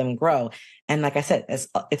help them grow. And like I said,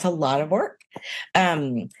 it's a lot of work.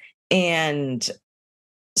 And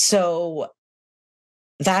so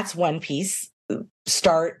that's one piece.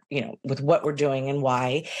 Start, with what we're doing and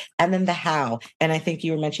why, and then the how. And I think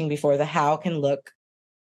you were mentioning before, the how can look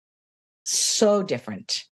so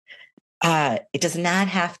different. It does not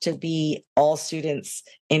have to be all students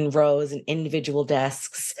in rows and individual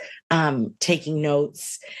desks, taking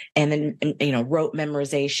notes and then, rote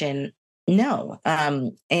memorization. No.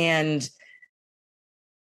 And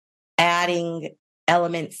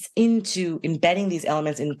embedding these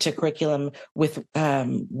elements into curriculum with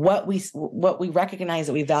what we recognize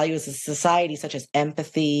that we value as a society, such as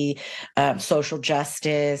empathy, social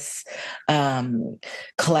justice,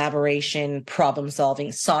 collaboration, problem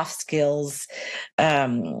solving, soft skills.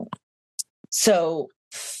 So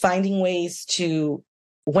finding ways to,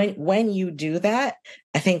 when you do that,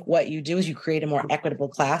 I think what you do is you create a more equitable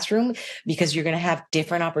classroom, because you're going to have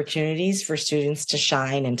different opportunities for students to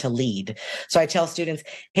shine and to lead. So I tell students,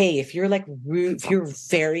 hey, if you're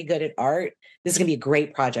very good at art, this is going to be a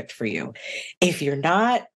great project for you. If you're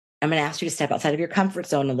not, I'm going to ask you to step outside of your comfort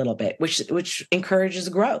zone a little bit, which encourages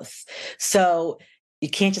growth. So you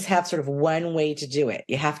can't just have sort of one way to do it.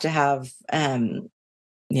 You have to have,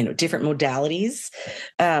 different modalities.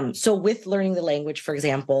 So with learning the language, for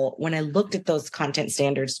example, when I looked at those content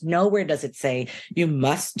standards, nowhere does it say you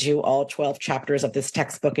must do all 12 chapters of this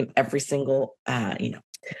textbook in every single,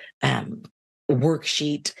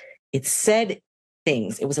 worksheet. It said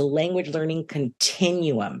things. It was a language learning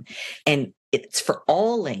continuum, and it's for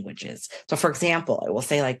all languages. So for example, I will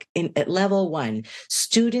say, like at level 1,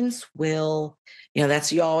 students will,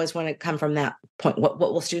 you always want to come from that point. What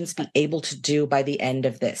will students be able to do by the end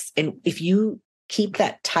of this? And if you keep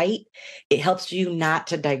that tight, it helps you not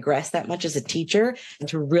to digress that much as a teacher and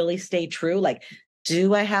to really stay true. Like,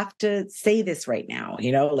 do I have to say this right now?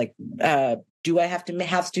 Do I have to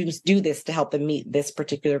have students do this to help them meet this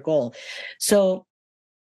particular goal? So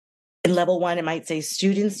in level 1, it might say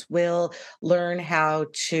students will learn how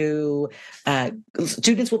to,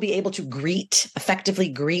 students will be able to effectively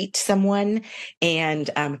greet someone and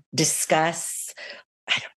discuss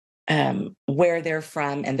where they're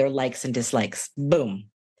from and their likes and dislikes. Boom.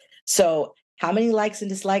 So how many likes and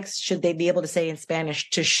dislikes should they be able to say in Spanish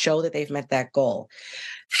to show that they've met that goal?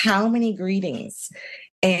 How many greetings?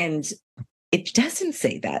 And it doesn't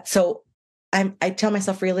say that. So I tell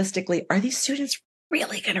myself realistically, are these students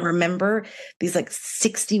really going to remember these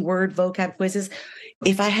 60-word vocab quizzes?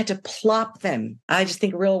 If I had to plop them, I just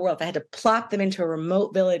think real world, if I had to plop them into a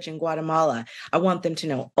remote village in Guatemala, I want them to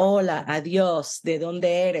know, hola, adios, de donde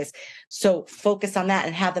eres. So focus on that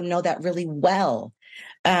and have them know that really well,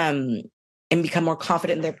 and become more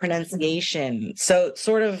confident in their pronunciation. So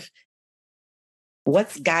sort of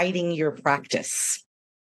what's guiding your practice?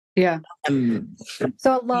 Yeah.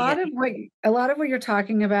 So a lot of what you're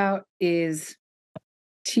talking about is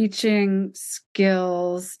teaching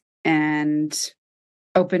skills and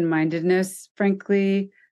open-mindedness,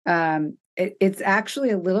 frankly. It's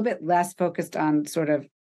actually a little bit less focused on sort of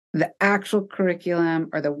the actual curriculum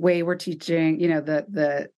or the way we're teaching,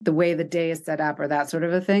 the way the day is set up or that sort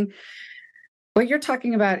of a thing. What you're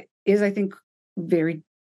talking about is, I think, very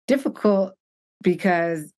difficult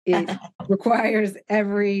because it requires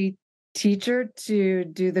every teacher to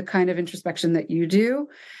do the kind of introspection that you do.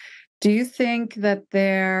 Do you think that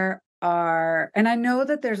there are, and I know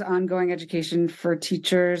that there's ongoing education for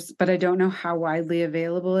teachers, but I don't know how widely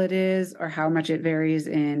available it is or how much it varies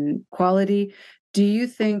in quality. Do you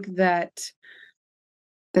think that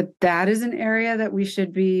that is an area that we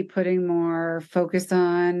should be putting more focus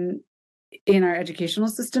on in our educational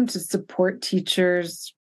system to support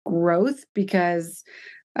teachers' growth? Because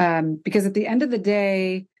at the end of the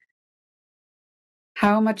day,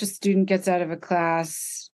 how much a student gets out of a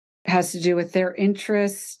class has to do with their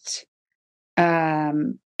interest,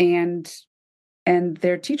 and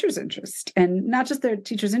their teacher's interest, and not just their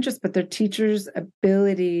teacher's interest, but their teacher's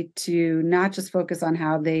ability to not just focus on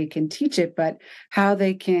how they can teach it, but how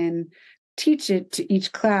they can teach it to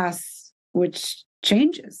each class, which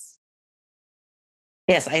changes.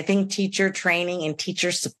 Yes, I think teacher training and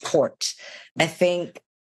teacher support. I think,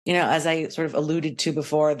 as I sort of alluded to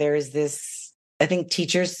before, there's this, I think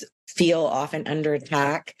teachers feel often under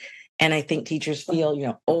attack. And I think teachers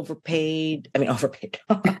feel, underpaid and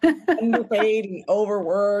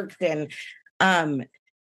overworked. And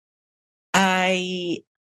I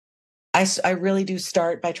really do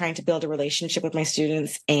start by trying to build a relationship with my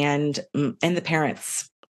students and the parents.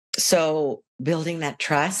 So building that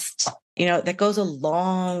trust, that goes a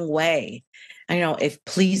long way.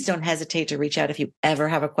 Please don't hesitate to reach out if you ever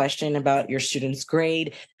have a question about your student's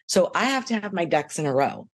grade. So I have to have my ducks in a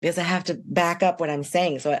row because I have to back up what I'm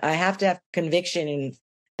saying. So I have to have conviction in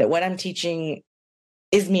that what I'm teaching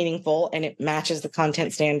is meaningful and it matches the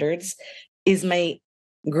content standards. Is my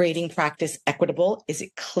grading practice equitable? Is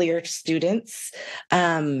it clear to students?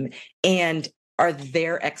 And are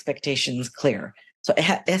their expectations clear? So it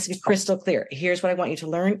has to be crystal clear. Here's what I want you to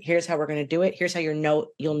learn. Here's how we're going to do it. Here's how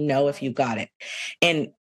you'll know if you got it. And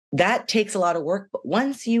that takes a lot of work. But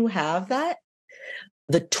once you have that,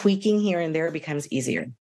 the tweaking here and there becomes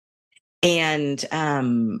easier. And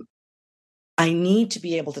I need to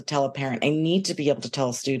be able to tell a parent, I need to be able to tell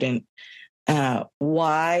a student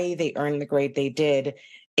why they earned the grade they did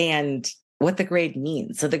and what the grade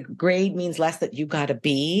means. So the grade means less that you got a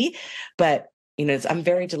B, but I'm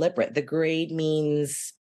very deliberate. The grade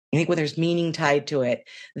means, I think when there's meaning tied to it,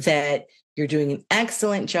 that you're doing an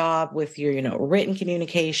excellent job with your, written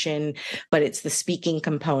communication, but it's the speaking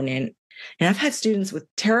component. And I've had students with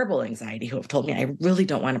terrible anxiety who have told me, I really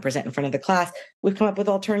don't want to present in front of the class. We've come up with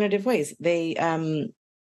alternative ways. They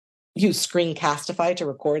use Screencastify to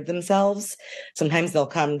record themselves. Sometimes they'll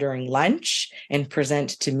come during lunch and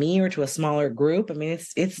present to me or to a smaller group. I mean,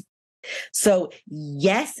 it's so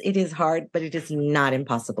yes, it is hard, but it is not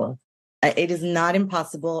impossible. It is not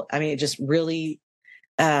impossible. I mean, it just really,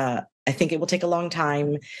 I think it will take a long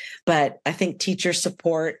time, but I think teacher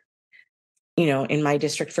support, in my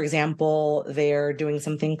district, for example, they're doing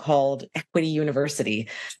something called Equity University.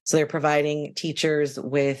 So they're providing teachers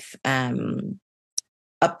with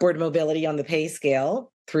upward mobility on the pay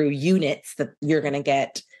scale through units that you're going to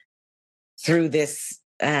get through this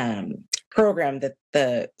program that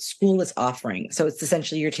the school is offering. So it's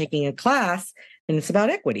essentially you're taking a class and it's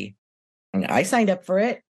about equity. And I signed up for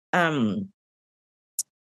it. I'm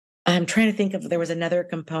trying to think if there was another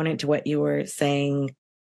component to what you were saying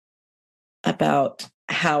about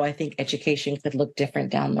how I think education could look different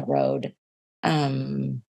down the road.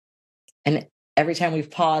 And every time we've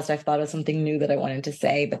paused, I've thought of something new that I wanted to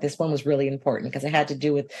say, but this one was really important because it had to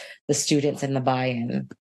do with the students and the buy-in.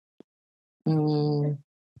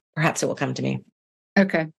 Perhaps it will come to me.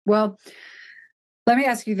 Okay. Well, let me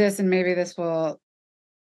ask you this, and maybe this will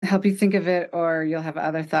help you think of it or you'll have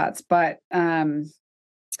other thoughts. But so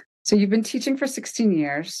you've been teaching for 16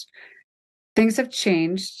 years. Things have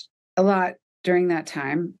changed a lot during that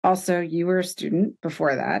time. Also, you were a student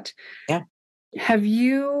before that. Yeah.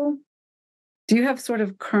 Do you have sort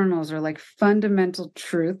of kernels or like fundamental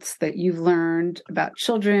truths that you've learned about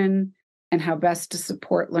children and how best to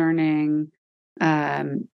support learning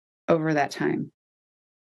over that time?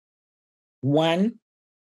 One,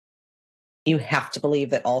 you have to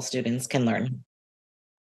believe that all students can learn.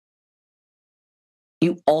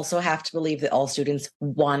 You also have to believe that all students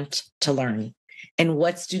want to learn. And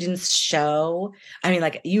what students show, I mean,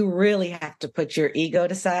 like you really have to put your ego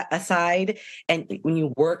aside. And when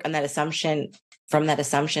you work on that assumption, from that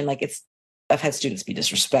assumption, like I've had students be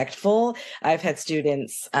disrespectful. I've had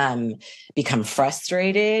students become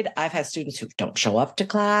frustrated. I've had students who don't show up to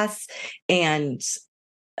class. And,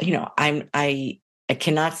 I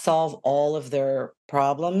cannot solve all of their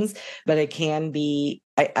problems, but it can be,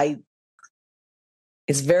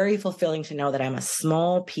 it's very fulfilling to know that I'm a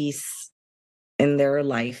small piece in their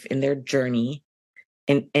life, in their journey,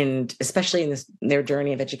 and especially in their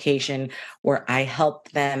journey of education, where I help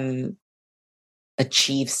them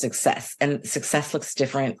achieve success. And success looks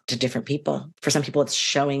different to different people. For some people, it's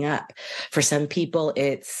showing up. For some people,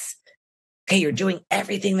 it's, okay, you're doing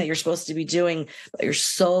everything that you're supposed to be doing, but you're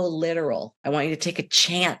so literal. I want you to take a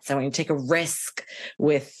chance. I want you to take a risk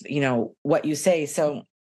with, what you say. So,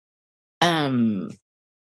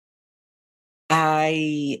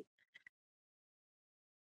 I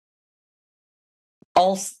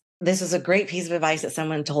also, this is a great piece of advice that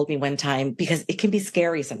someone told me one time, because it can be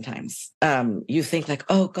scary sometimes. You think like,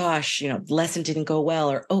 oh gosh, the lesson didn't go well,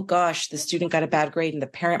 or, oh gosh, the student got a bad grade and the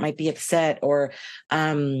parent might be upset, or,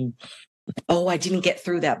 oh, I didn't get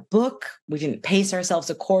through that book. We didn't pace ourselves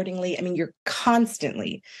accordingly. I mean, you're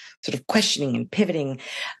constantly sort of questioning and pivoting.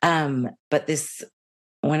 But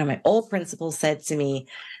one of my old principals said to me,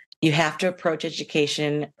 you have to approach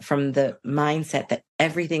education from the mindset that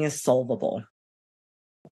everything is solvable.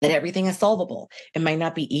 That everything is solvable. It might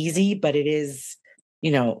not be easy, but it is,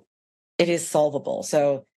 it is solvable.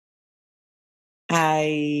 So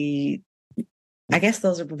I guess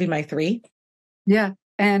those would be my three. Yeah.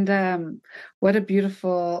 And what a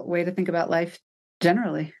beautiful way to think about life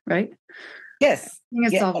generally, right? Yes.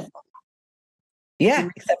 It's solvable. Yeah.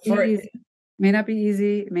 Except for it may not be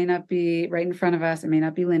easy. It may not be right in front of us. It may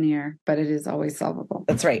not be linear, but it is always solvable.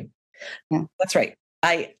 That's right. Yeah. That's right.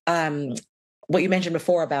 What you mentioned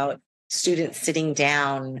before about students sitting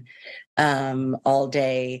down all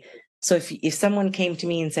day. So if someone came to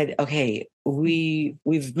me and said, okay,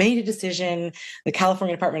 we've made a decision, the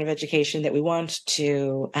California Department of Education, that we want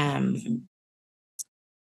to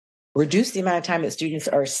reduce the amount of time that students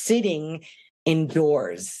are sitting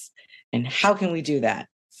indoors, and how can we do that?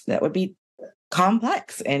 That would be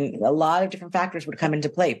complex, and a lot of different factors would come into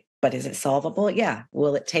play. But is it solvable? Yeah.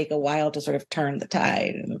 Will it take a while to sort of turn the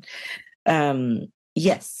tide?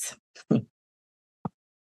 Yes.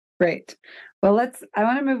 Great. Well, I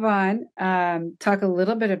want to move on, talk a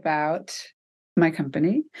little bit about my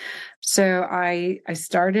company. So I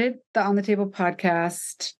started the On the Table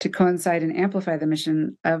podcast to coincide and amplify the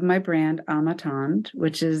mission of my brand, Alma Tond,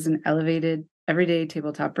 which is an elevated, everyday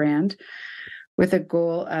tabletop brand with a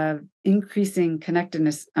goal of increasing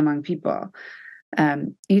connectedness among people.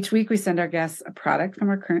 Each week we send our guests a product from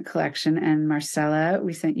our current collection, and Marcela,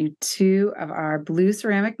 we sent you 2 of our blue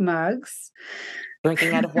ceramic mugs.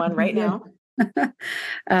 Drinking out of one right now.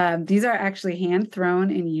 These are actually hand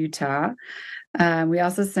thrown in Utah. We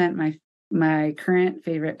also sent my current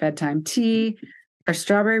favorite bedtime tea, our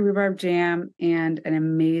strawberry rhubarb jam, and an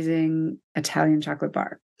amazing Italian chocolate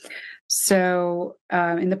bar. So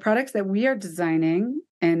in the products that we are designing,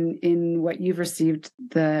 and in what you've received,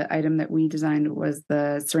 the item that we designed was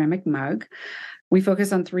the ceramic mug. We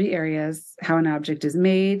focus on 3 areas: how an object is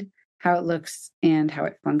made, how it looks, and how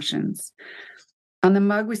it functions. On the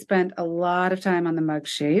mug, we spent a lot of time on the mug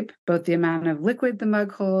shape, both the amount of liquid the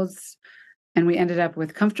mug holds, and we ended up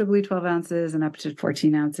with comfortably 12 ounces and up to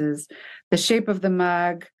 14 ounces. The shape of the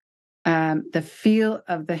mug, the feel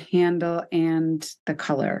of the handle, and the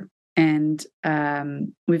color. And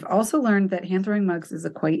we've also learned that hand throwing mugs is a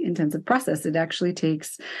quite intensive process. It actually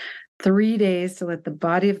takes 3 days to let the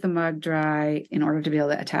body of the mug dry in order to be able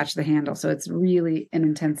to attach the handle. So it's really an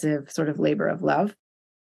intensive sort of labor of love.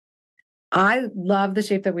 I love the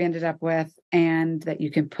shape that we ended up with, and that you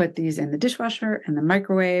can put these in the dishwasher and the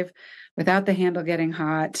microwave without the handle getting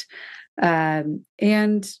hot.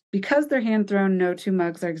 And because they're hand thrown, no 2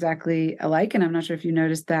 mugs are exactly alike. And I'm not sure if you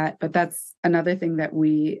noticed that, but that's another thing that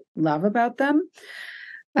we love about them.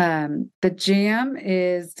 The jam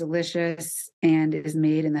is delicious and it is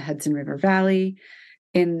made in the Hudson River Valley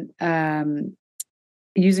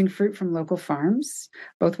using fruit from local farms,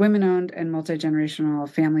 both women-owned and multi-generational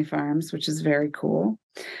family farms, which is very cool.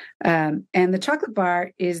 And the chocolate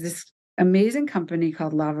bar is this amazing company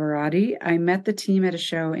called Lavorati. I met the team at a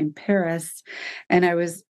show in Paris, and I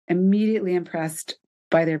was immediately impressed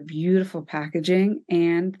by their beautiful packaging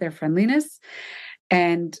and their friendliness.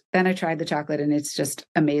 And then I tried the chocolate, and it's just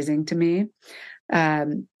amazing to me.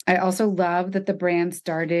 I also love that the brand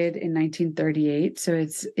started in 1938, so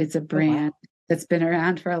it's a brand that's been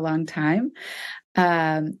around for a long time.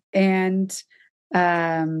 And Aliberto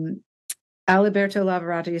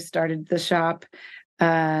Lavorati started the shop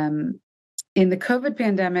in the COVID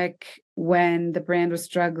pandemic, when the brand was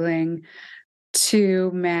struggling.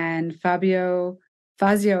 2 men, Fazio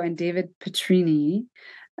and David Petrini,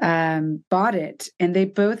 bought it, and they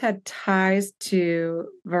both had ties to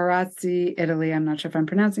Varazzi, Italy. I'm not sure if I'm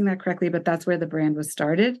pronouncing that correctly, but that's where the brand was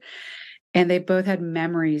started. And they both had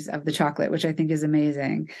memories of the chocolate, which I think is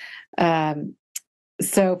amazing.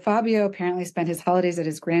 So Fabio apparently spent his holidays at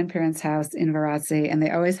his grandparents' house in Varazze, and they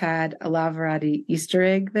always had a Lavorati Easter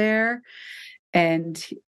egg there. And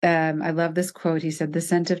I love this quote. He said, "The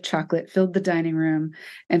scent of chocolate filled the dining room,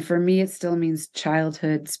 and for me, it still means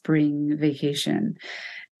childhood spring vacation."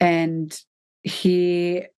 And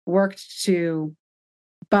he worked to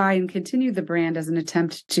buy and continue the brand as an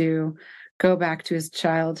attempt to go back to his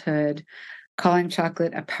childhood, calling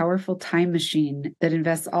chocolate a powerful time machine that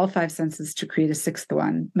invests all five senses to create a sixth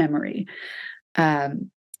one, memory.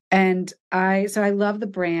 So I love the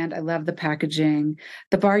brand. I love the packaging.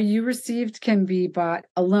 The bar you received can be bought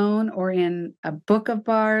alone or in a book of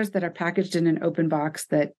bars that are packaged in an open box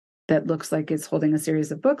that looks like it's holding a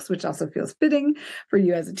series of books, which also feels fitting for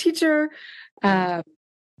you as a teacher.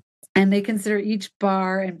 And they consider each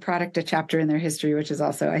bar and product a chapter in their history, which is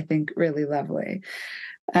also, I think, really lovely.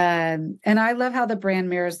 And I love how the brand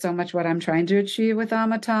mirrors so much what I'm trying to achieve with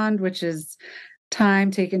Amatond, which is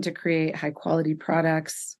time taken to create high quality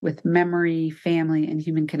products with memory, family, and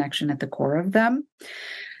human connection at the core of them.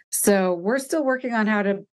 So we're still working on how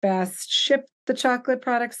to best ship the chocolate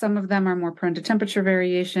products. Some of them are more prone to temperature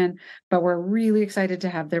variation, but we're really excited to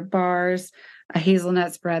have their bars, a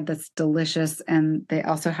hazelnut spread that's delicious, and they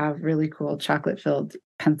also have really cool chocolate-filled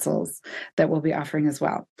pencils that we'll be offering as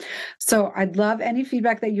well. So I'd love any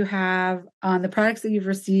feedback that you have on the products that you've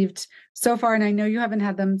received so far, and I know you haven't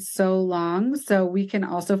had them so long, so we can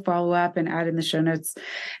also follow up and add in the show notes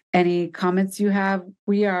any comments you have.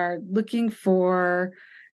 We are looking for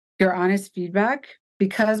your honest feedback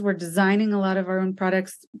because we're designing a lot of our own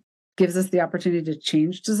products, gives us the opportunity to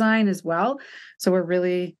change design as well. So we're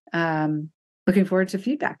really looking forward to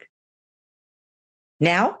feedback.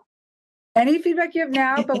 Now? Any feedback you have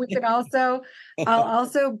now, but we can also,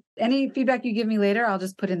 any feedback you give me later, I'll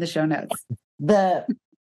just put in the show notes.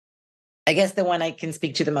 I guess the one I can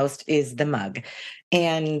speak to the most is the mug.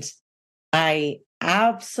 And I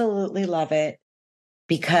absolutely love it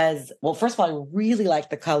because, well, first of all, I really like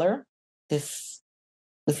the color. This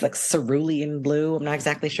like cerulean blue. I'm not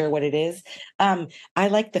exactly sure what it is. I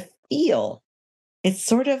like the feel. It's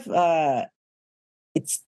sort of,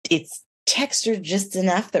 it's textured just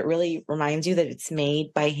enough that really reminds you that it's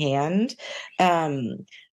made by hand.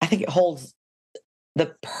 I think it holds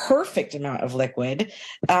the perfect amount of liquid.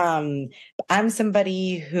 I'm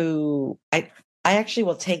somebody who I actually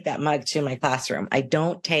will take that mug to my classroom. I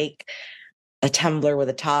don't take a tumbler with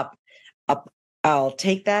a top. I'll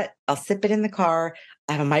take that. I'll sip it in the car.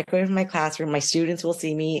 I have a microwave in my classroom. My students will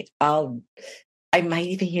see me. I might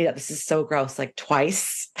even hear that this is so gross, like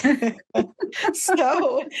twice.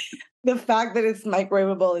 So the fact that it's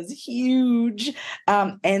microwavable is huge.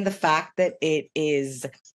 And the fact that it is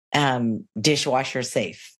dishwasher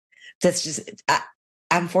safe. That's just,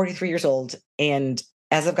 I'm 43 years old. And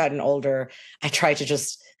as I've gotten older, I try to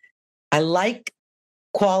I like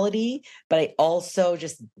quality, but I also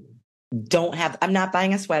just I'm not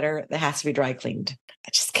buying a sweater that has to be dry cleaned. I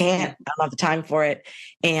just can't. I don't have the time for it.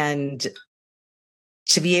 And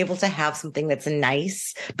to be able to have something that's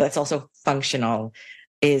nice, but it's also functional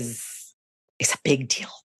is a big deal.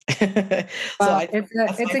 Well,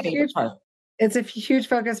 it's a huge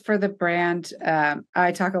focus for the brand.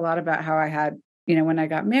 I talk a lot about how I had, when I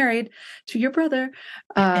got married to your brother,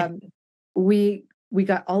 we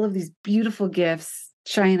got all of these beautiful gifts,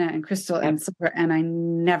 china and crystal and silver, and I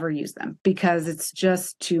never use them because it's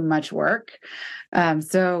just too much work.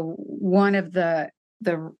 So one of the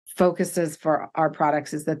focuses for our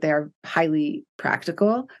products is that they're highly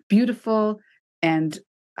practical, beautiful, and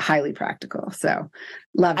highly practical. So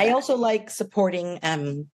love that. I also like supporting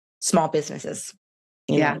small businesses.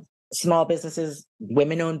 You know, small businesses,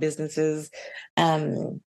 women-owned businesses.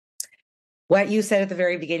 What you said at the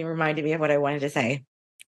very beginning reminded me of what I wanted to say.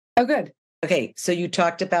 Oh, good. Okay. So you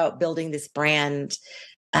talked about building this brand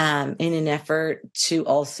in an effort to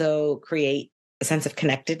also create a sense of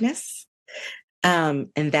connectedness.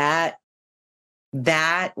 And that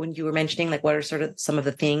when you were mentioning, like, what are sort of some of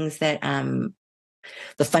the things that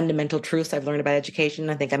the fundamental truths I've learned about education,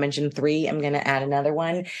 I think I mentioned 3. I'm going to add another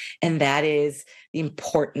one. And that is the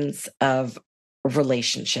importance of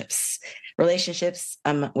relationships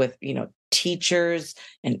with, teachers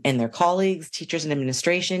and their colleagues, teachers and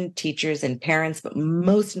administration, teachers and parents, but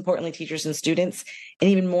most importantly, teachers and students. And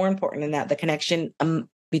even more important than that, the connection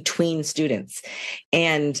between students.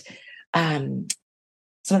 And some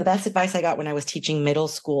of the best advice I got when I was teaching middle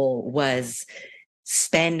school was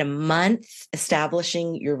spend a month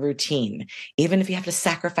establishing your routine, even if you have to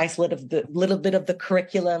sacrifice a little bit of the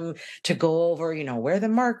curriculum to go over, where the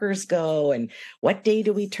markers go and what day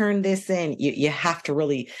do we turn this in. You have to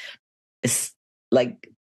really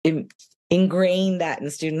ingrain that in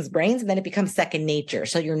students' brains, and then it becomes second nature.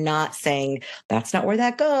 So you're not saying that's not where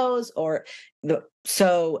that goes,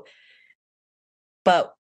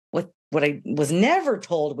 but what I was never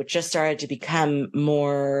told, which just started to become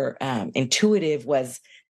more intuitive, was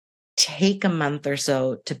take a month or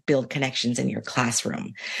so to build connections in your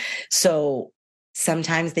classroom. So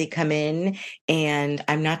sometimes they come in and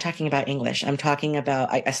I'm not talking about English. I'm talking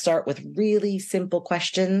about, I start with really simple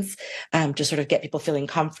questions to sort of get people feeling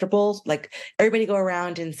comfortable. Like, everybody go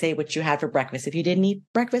around and say what you had for breakfast. If you didn't eat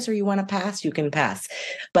breakfast or you want to pass, you can pass.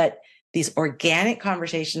 But these organic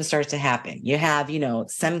conversations start to happen. You have,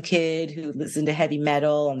 some kid who listened to heavy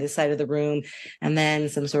metal on this side of the room, and then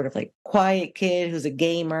some sort of like quiet kid who's a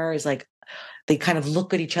gamer is like, they kind of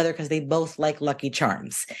look at each other because they both like Lucky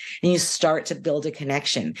Charms, and you start to build a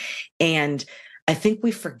connection. And I think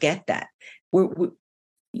we forget that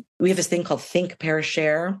we have this thing called think, pair,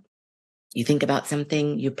 share. You think about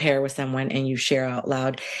something, you pair with someone, and you share out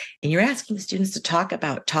loud. And you're asking students to talk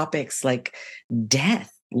about topics like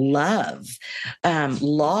death, love,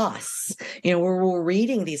 loss. We're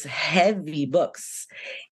reading these heavy books,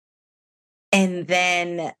 and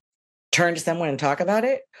then turn to someone and talk about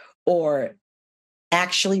it, or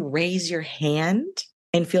actually raise your hand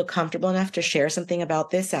and feel comfortable enough to share something about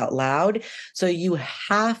this out loud. So you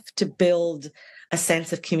have to build a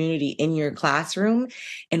sense of community in your classroom.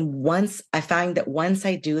 And once I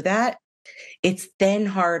do that, it's then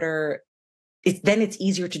harder. It's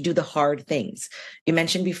easier to do the hard things. You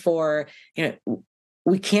mentioned before,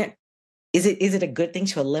 we can't, is it a good thing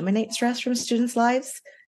to eliminate stress from students' lives?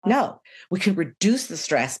 No, we can reduce the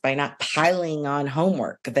stress by not piling on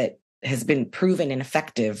homework that has been proven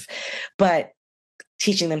ineffective, but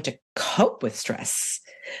teaching them to cope with stress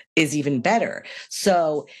is even better.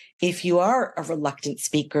 So if you are a reluctant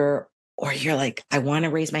speaker, or you're like, I want to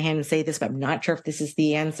raise my hand and say this, but I'm not sure if this is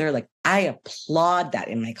the answer, like, I applaud that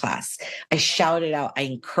in my class. I shout it out. I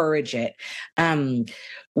encourage it.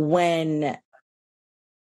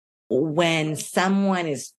 When someone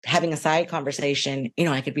is having a side conversation,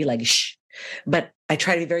 I could be like, shh, but I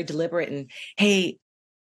try to be very deliberate and, hey,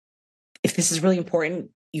 if this is really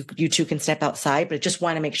important, you two can step outside, but I just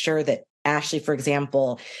want to make sure that Ashley, for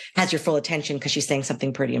example, has your full attention because she's saying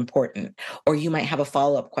something pretty important, or you might have a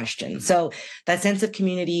follow-up question. So that sense of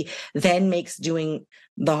community then makes doing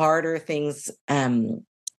the harder things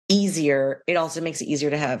easier. It also makes it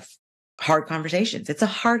easier to have hard conversations. It's a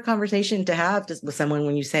hard conversation to have with someone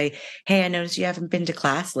when you say, hey, I noticed you haven't been to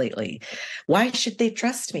class lately. Why should they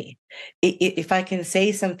trust me? If I can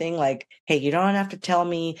say something like, hey, you don't have to tell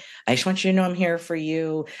me. I just want you to know I'm here for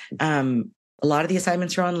you. A lot of the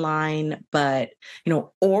assignments are online, but,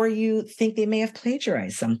 or you think they may have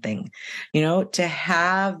plagiarized something, to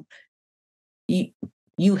have, you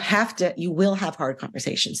will have hard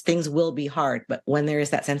conversations. Things will be hard, but when there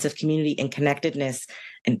is that sense of community and connectedness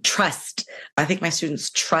and trust, I think my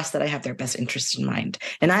students trust that I have their best interest in mind.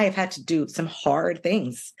 And I have had to do some hard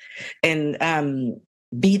things and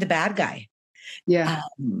be the bad guy. Yeah.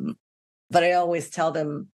 But I always tell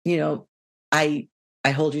them, I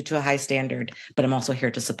hold you to a high standard, but I'm also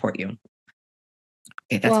here to support you.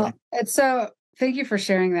 Okay, thank you for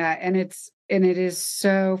sharing that. And it is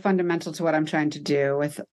so fundamental to what I'm trying to do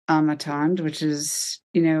with Amatand, which is,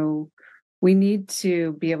 we need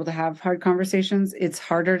to be able to have hard conversations. It's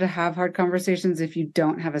harder to have hard conversations if you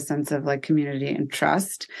don't have a sense of like community and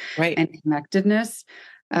trust, right, and connectedness.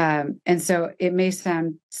 And so it may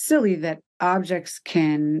sound silly that objects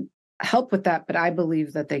can help with that, but I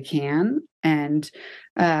believe that they can. And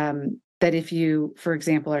that if you, for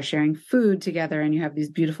example, are sharing food together and you have these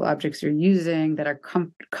beautiful objects you're using that are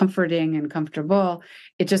comforting and comfortable,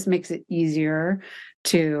 it just makes it easier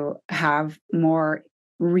to have more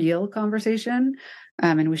real conversation.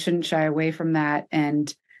 And we shouldn't shy away from that.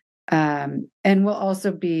 And we'll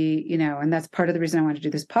also be, and that's part of the reason I want to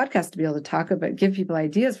do this podcast, to be able to talk about, give people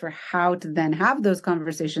ideas for how to then have those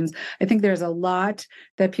conversations. I think there's a lot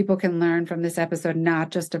that people can learn from this episode,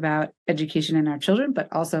 not just about education in our children, but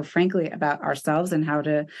also, frankly, about ourselves and how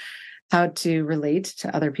to relate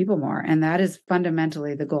to other people more. And that is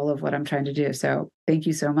fundamentally the goal of what I'm trying to do. So thank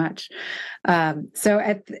you so much.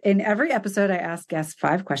 In every episode, I ask guests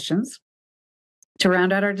 5 questions to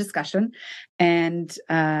round out our discussion. And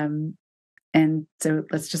so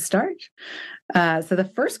let's just start. So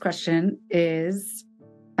the first question is,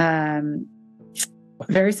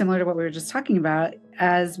 very similar to what we were just talking about.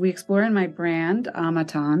 As we explore in my brand,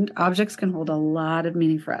 Amaton, objects can hold a lot of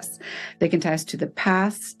meaning for us. They can tie us to the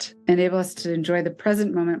past, enable us to enjoy the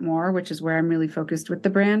present moment more, which is where I'm really focused with the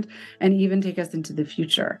brand, and even take us into the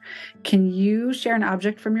future. Can you share an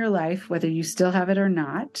object from your life, whether you still have it or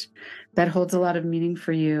not, that holds a lot of meaning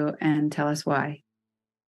for you, and tell us why?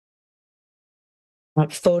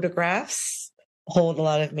 Photographs hold a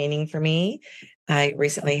lot of meaning for me. I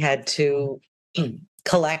recently had to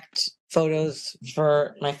collect photos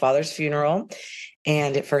for my father's funeral,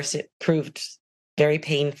 and at first it proved very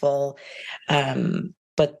painful.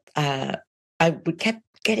 But kept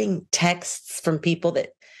getting texts from people that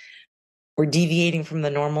were deviating from the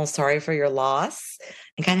normal sorry for your loss,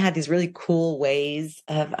 and kind of had these really cool ways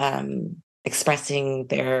of expressing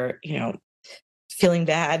their, feeling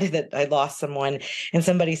bad that I lost someone. And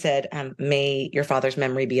somebody said, may your father's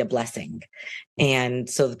memory be a blessing. And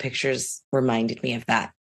so the pictures reminded me of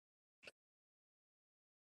that.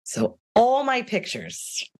 So all my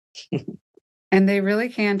pictures. And they really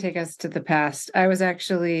can take us to the past. I was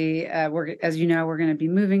actually, as you know, we're going to be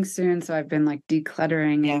moving soon. So I've been like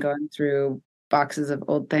decluttering and going through boxes of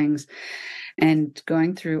old things, and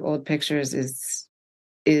going through old pictures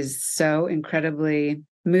is so incredibly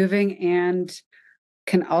moving, and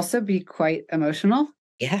can also be quite emotional.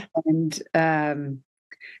 Yeah. And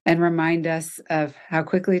remind us of how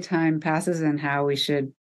quickly time passes and how we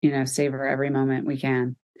should, savor every moment we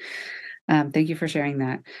can. Thank you for sharing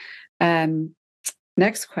that.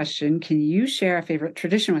 Next question. Can you share a favorite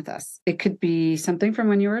tradition with us? It could be something from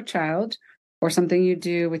when you were a child, or something you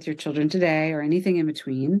do with your children today, or anything in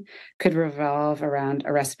between. Could revolve around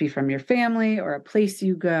a recipe from your family or a place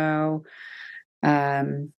you go.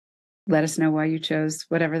 Let us know why you chose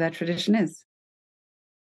whatever that tradition is.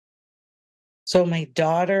 So my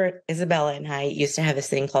daughter, Isabella, and I used to have this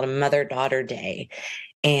thing called a mother-daughter day.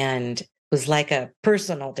 And it was like a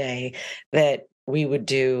personal day that we would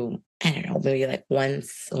do, I don't know, maybe like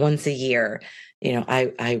once a year.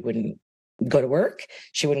 I wouldn't go to work.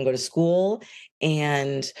 She wouldn't go to school.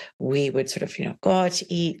 And we would sort of, go out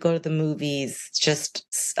to eat, go to the movies, just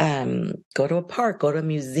go to a park, go to a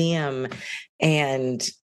museum. And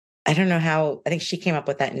I don't know how, I think she came up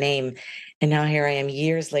with that name. And now here I am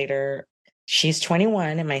years later. She's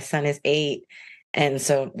 21 and my son is 8. And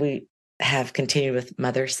so we have continued with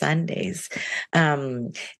Mother Sundays.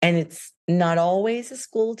 And it's not always a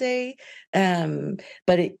school day,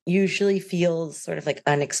 but it usually feels sort of like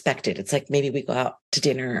unexpected. It's like maybe we go out to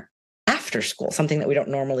dinner after school, something that we don't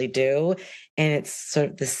normally do. And it's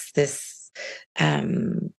sort of this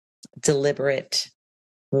deliberate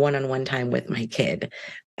one-on-one time with my kid.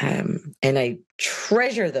 And I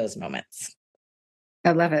treasure those moments.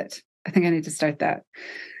 I love it. I think I need to start that.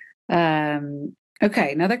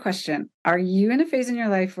 Okay, another question. Are you in a phase in your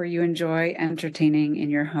life where you enjoy entertaining in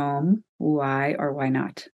your home? Why or why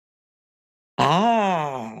not?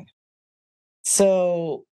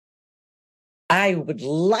 So I would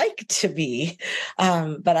like to be,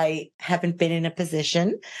 but I haven't been in a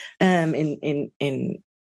position in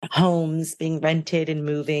homes being rented and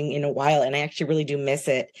moving in a while, and I actually really do miss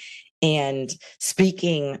it. And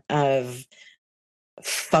speaking of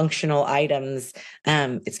functional items,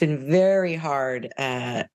 it's been very hard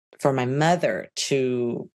for my mother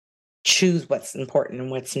to choose what's important and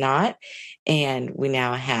what's not. And we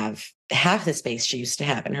now have half the space she used to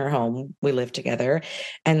have in her home. We live together.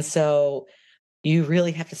 And so you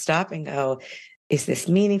really have to stop and go, is this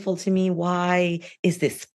meaningful to me? Why? Is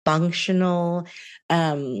this functional?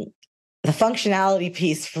 The functionality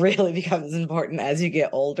piece really becomes important as you get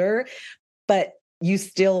older, but you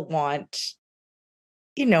still want,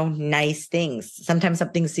 nice things. Sometimes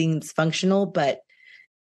something seems functional, but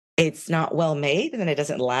it's not well made and then it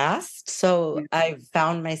doesn't last. So I've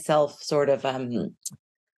found myself sort of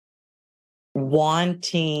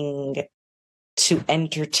wanting to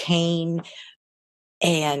entertain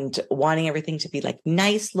and wanting everything to be like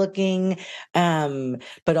nice looking,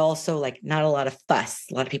 but also like not a lot of fuss.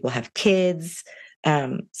 A lot of people have kids.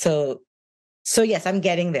 So yes, I'm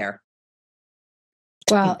getting there.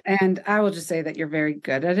 Well, and I will just say that you're very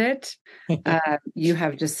good at it. You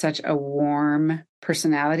have just such a warm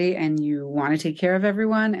personality and you want to take care of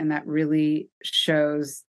everyone. And that really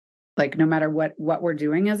shows, like, no matter what we're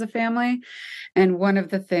doing as a family. And one of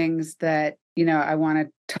the things that, I want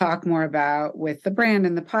to talk more about with the brand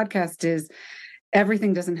and the podcast is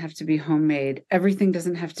everything doesn't have to be homemade. Everything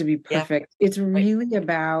doesn't have to be perfect. Yeah. It's really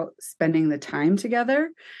about spending the time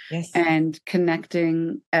together. Yes. And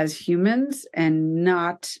connecting as humans, and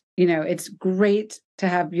not, it's great to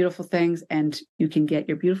have beautiful things, and you can get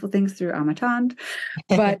your beautiful things through Amatand.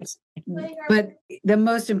 But the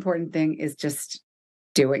most important thing is just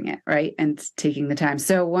doing it, right? And taking the time.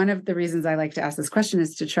 So one of the reasons I like to ask this question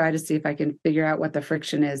is to try to see if I can figure out what the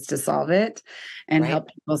friction is to solve it and help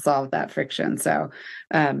people solve that friction. So,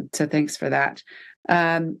 so thanks for that.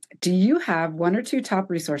 Do you have one or two top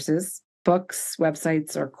resources, books,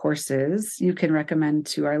 websites, or courses you can recommend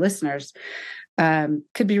to our listeners?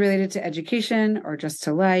 Could be related to education or just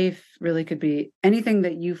to life, really could be anything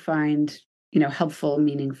that you find, helpful,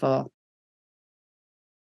 meaningful.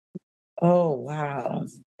 Oh, wow.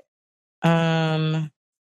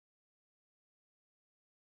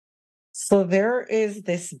 So there is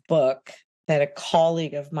this book that a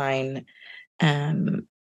colleague of mine,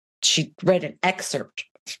 she read an excerpt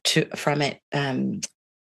from it.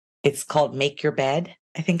 It's called Make Your Bed.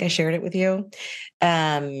 I think I shared it with you.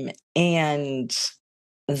 And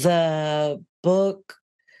the book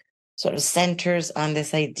sort of centers on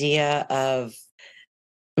this idea of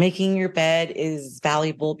making your bed is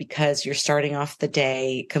valuable because you're starting off the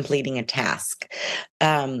day completing a task.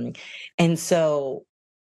 And so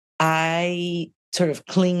I sort of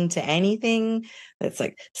cling to anything that's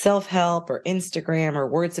like self-help or Instagram or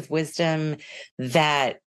words of wisdom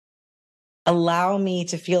that allow me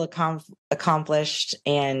to feel accomplished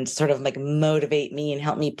and sort of like motivate me and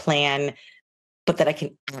help me plan, but that I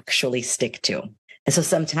can actually stick to. And so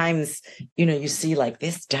sometimes, you see like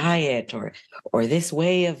this diet or this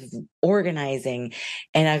way of organizing,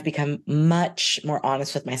 and I've become much more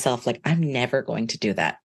honest with myself. Like, I'm never going to do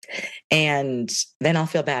that. And then I'll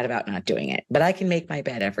feel bad about not doing it, but I can make my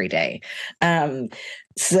bed every day.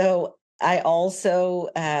 So I also,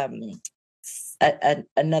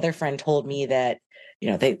 another friend told me that,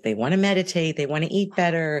 they want to meditate, they want to eat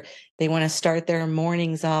better, they want to start their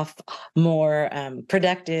mornings off more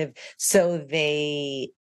productive. So they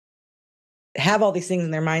have all these things in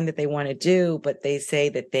their mind that they want to do, but they say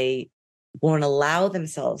that they won't allow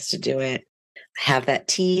themselves to do it. Have that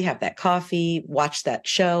tea, have that coffee, watch that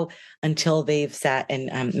show until they've sat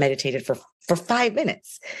and meditated for 5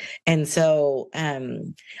 minutes. And so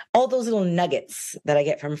all those little nuggets that I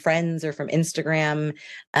get from friends or from Instagram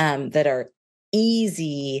that are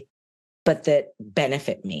easy, but that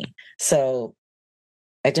benefit me. So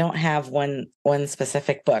I don't have one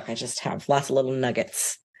specific book. I just have lots of little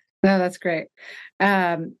nuggets. No, that's great.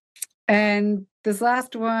 And this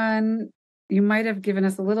last one, you might have given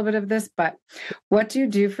us a little bit of this, but what do you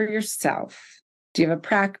do for yourself? Do you have a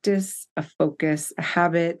practice, a focus, a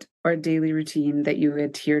habit, or a daily routine that you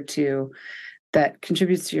adhere to that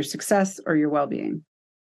contributes to your success or your well-being?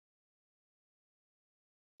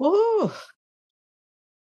 Ooh.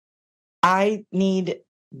 I need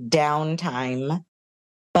downtime,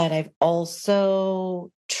 but I've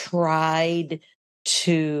also tried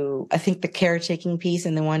to, I think the caretaking piece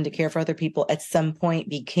and the one to care for other people at some point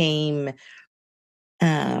became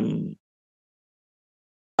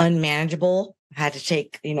unmanageable. I had to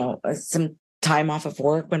take, some time off of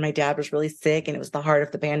work when my dad was really sick and it was the heart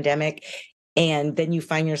of the pandemic. And then you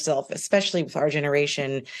find yourself, especially with our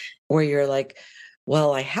generation, where you're like,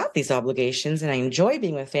 well, I have these obligations and I enjoy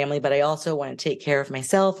being with family, but I also want to take care of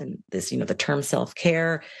myself and this, the term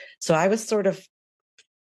self-care. So I was sort of,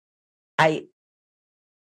 I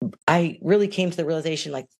really came to the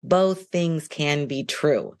realization, like, both things can be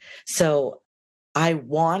true. So I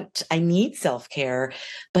need self-care,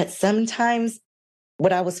 but sometimes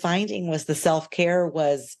what I was finding was the self-care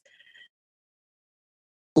was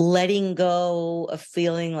letting go of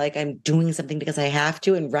feeling like I'm doing something because I have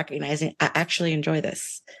to and recognizing I actually enjoy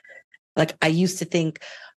this. Like, I used to think,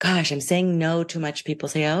 gosh, I'm saying no too much. People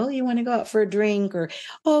say, oh, you want to go out for a drink, or,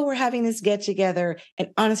 oh, we're having this get together. And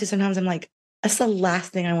honestly, sometimes I'm like, that's the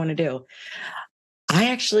last thing I want to do. I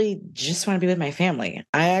actually just want to be with my family.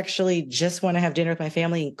 I actually just want to have dinner with my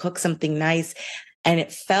family and cook something nice. And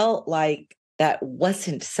it felt like that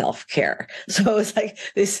wasn't self-care. So it was like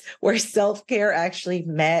this, where self-care actually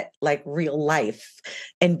met like real life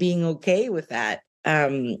and being okay with that.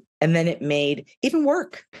 And then it made even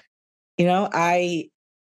work. I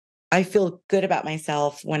feel good about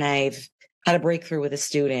myself when I've had a breakthrough with a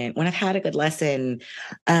student, when I've had a good lesson.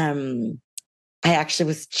 I actually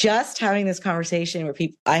was just having this conversation where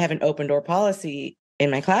I have an open door policy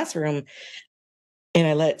in my classroom and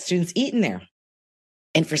I let students eat in there.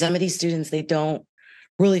 And for some of these students, they don't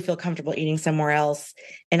really feel comfortable eating somewhere else.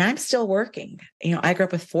 And I'm still working. I grew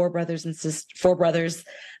up with four brothers.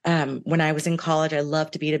 When I was in college, I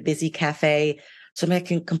loved to be at a busy cafe. So I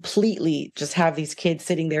can completely just have these kids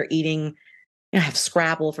sitting there eating. I have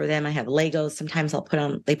Scrabble for them. I have Legos. Sometimes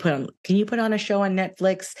can you put on a show on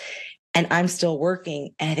Netflix? and I'm still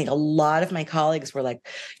working. And I think a lot of my colleagues were like,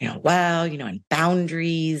 wow, and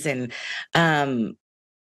boundaries. And I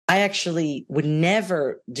actually would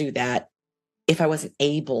never do that if I wasn't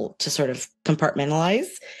able to sort of compartmentalize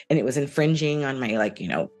and it was infringing on my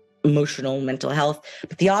emotional mental health.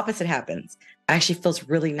 But the opposite happens. It actually feels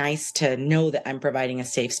really nice to know that I'm providing a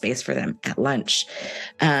safe space for them at lunch.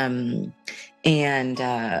 But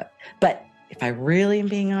if I really am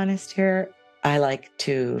being honest here, I like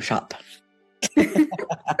to shop.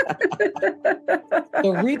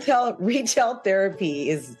 So retail therapy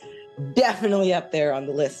is definitely up there on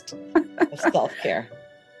the list of self-care.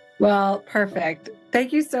 Well, perfect.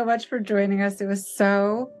 Thank you so much for joining us. It was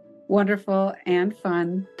so wonderful and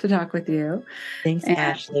fun to talk with you. Thanks,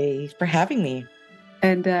 Ashley, for having me.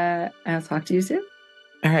 And I'll talk to you soon.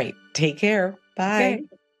 All right. Take care. Bye. Okay.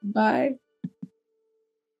 Bye.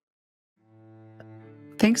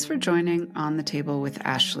 Thanks for joining On the Table with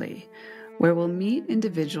Ashley, where we'll meet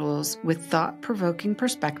individuals with thought-provoking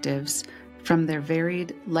perspectives from their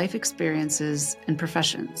varied life experiences and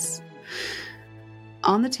professions.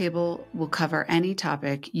 On the Table will cover any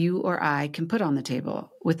topic you or I can put on the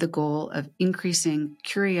table with the goal of increasing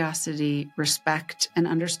curiosity, respect, and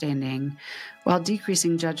understanding while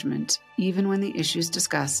decreasing judgment, even when the issues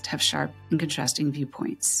discussed have sharp and contrasting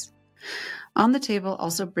viewpoints. On the Table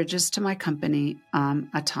also bridges to my company,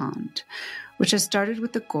 Attend, which has started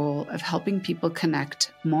with the goal of helping people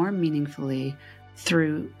connect more meaningfully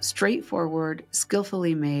through straightforward,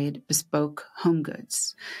 skillfully made, bespoke home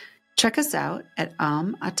goods. Check us out at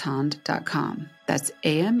amattendre.com. That's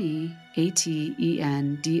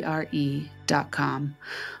AMEATENDRE.com,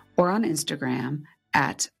 or on Instagram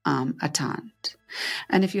at Attend.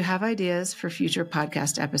 And if you have ideas for future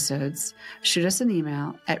podcast episodes, shoot us an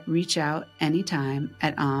email at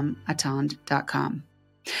reachoutanytime@amattendre.com.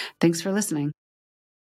 Thanks for listening.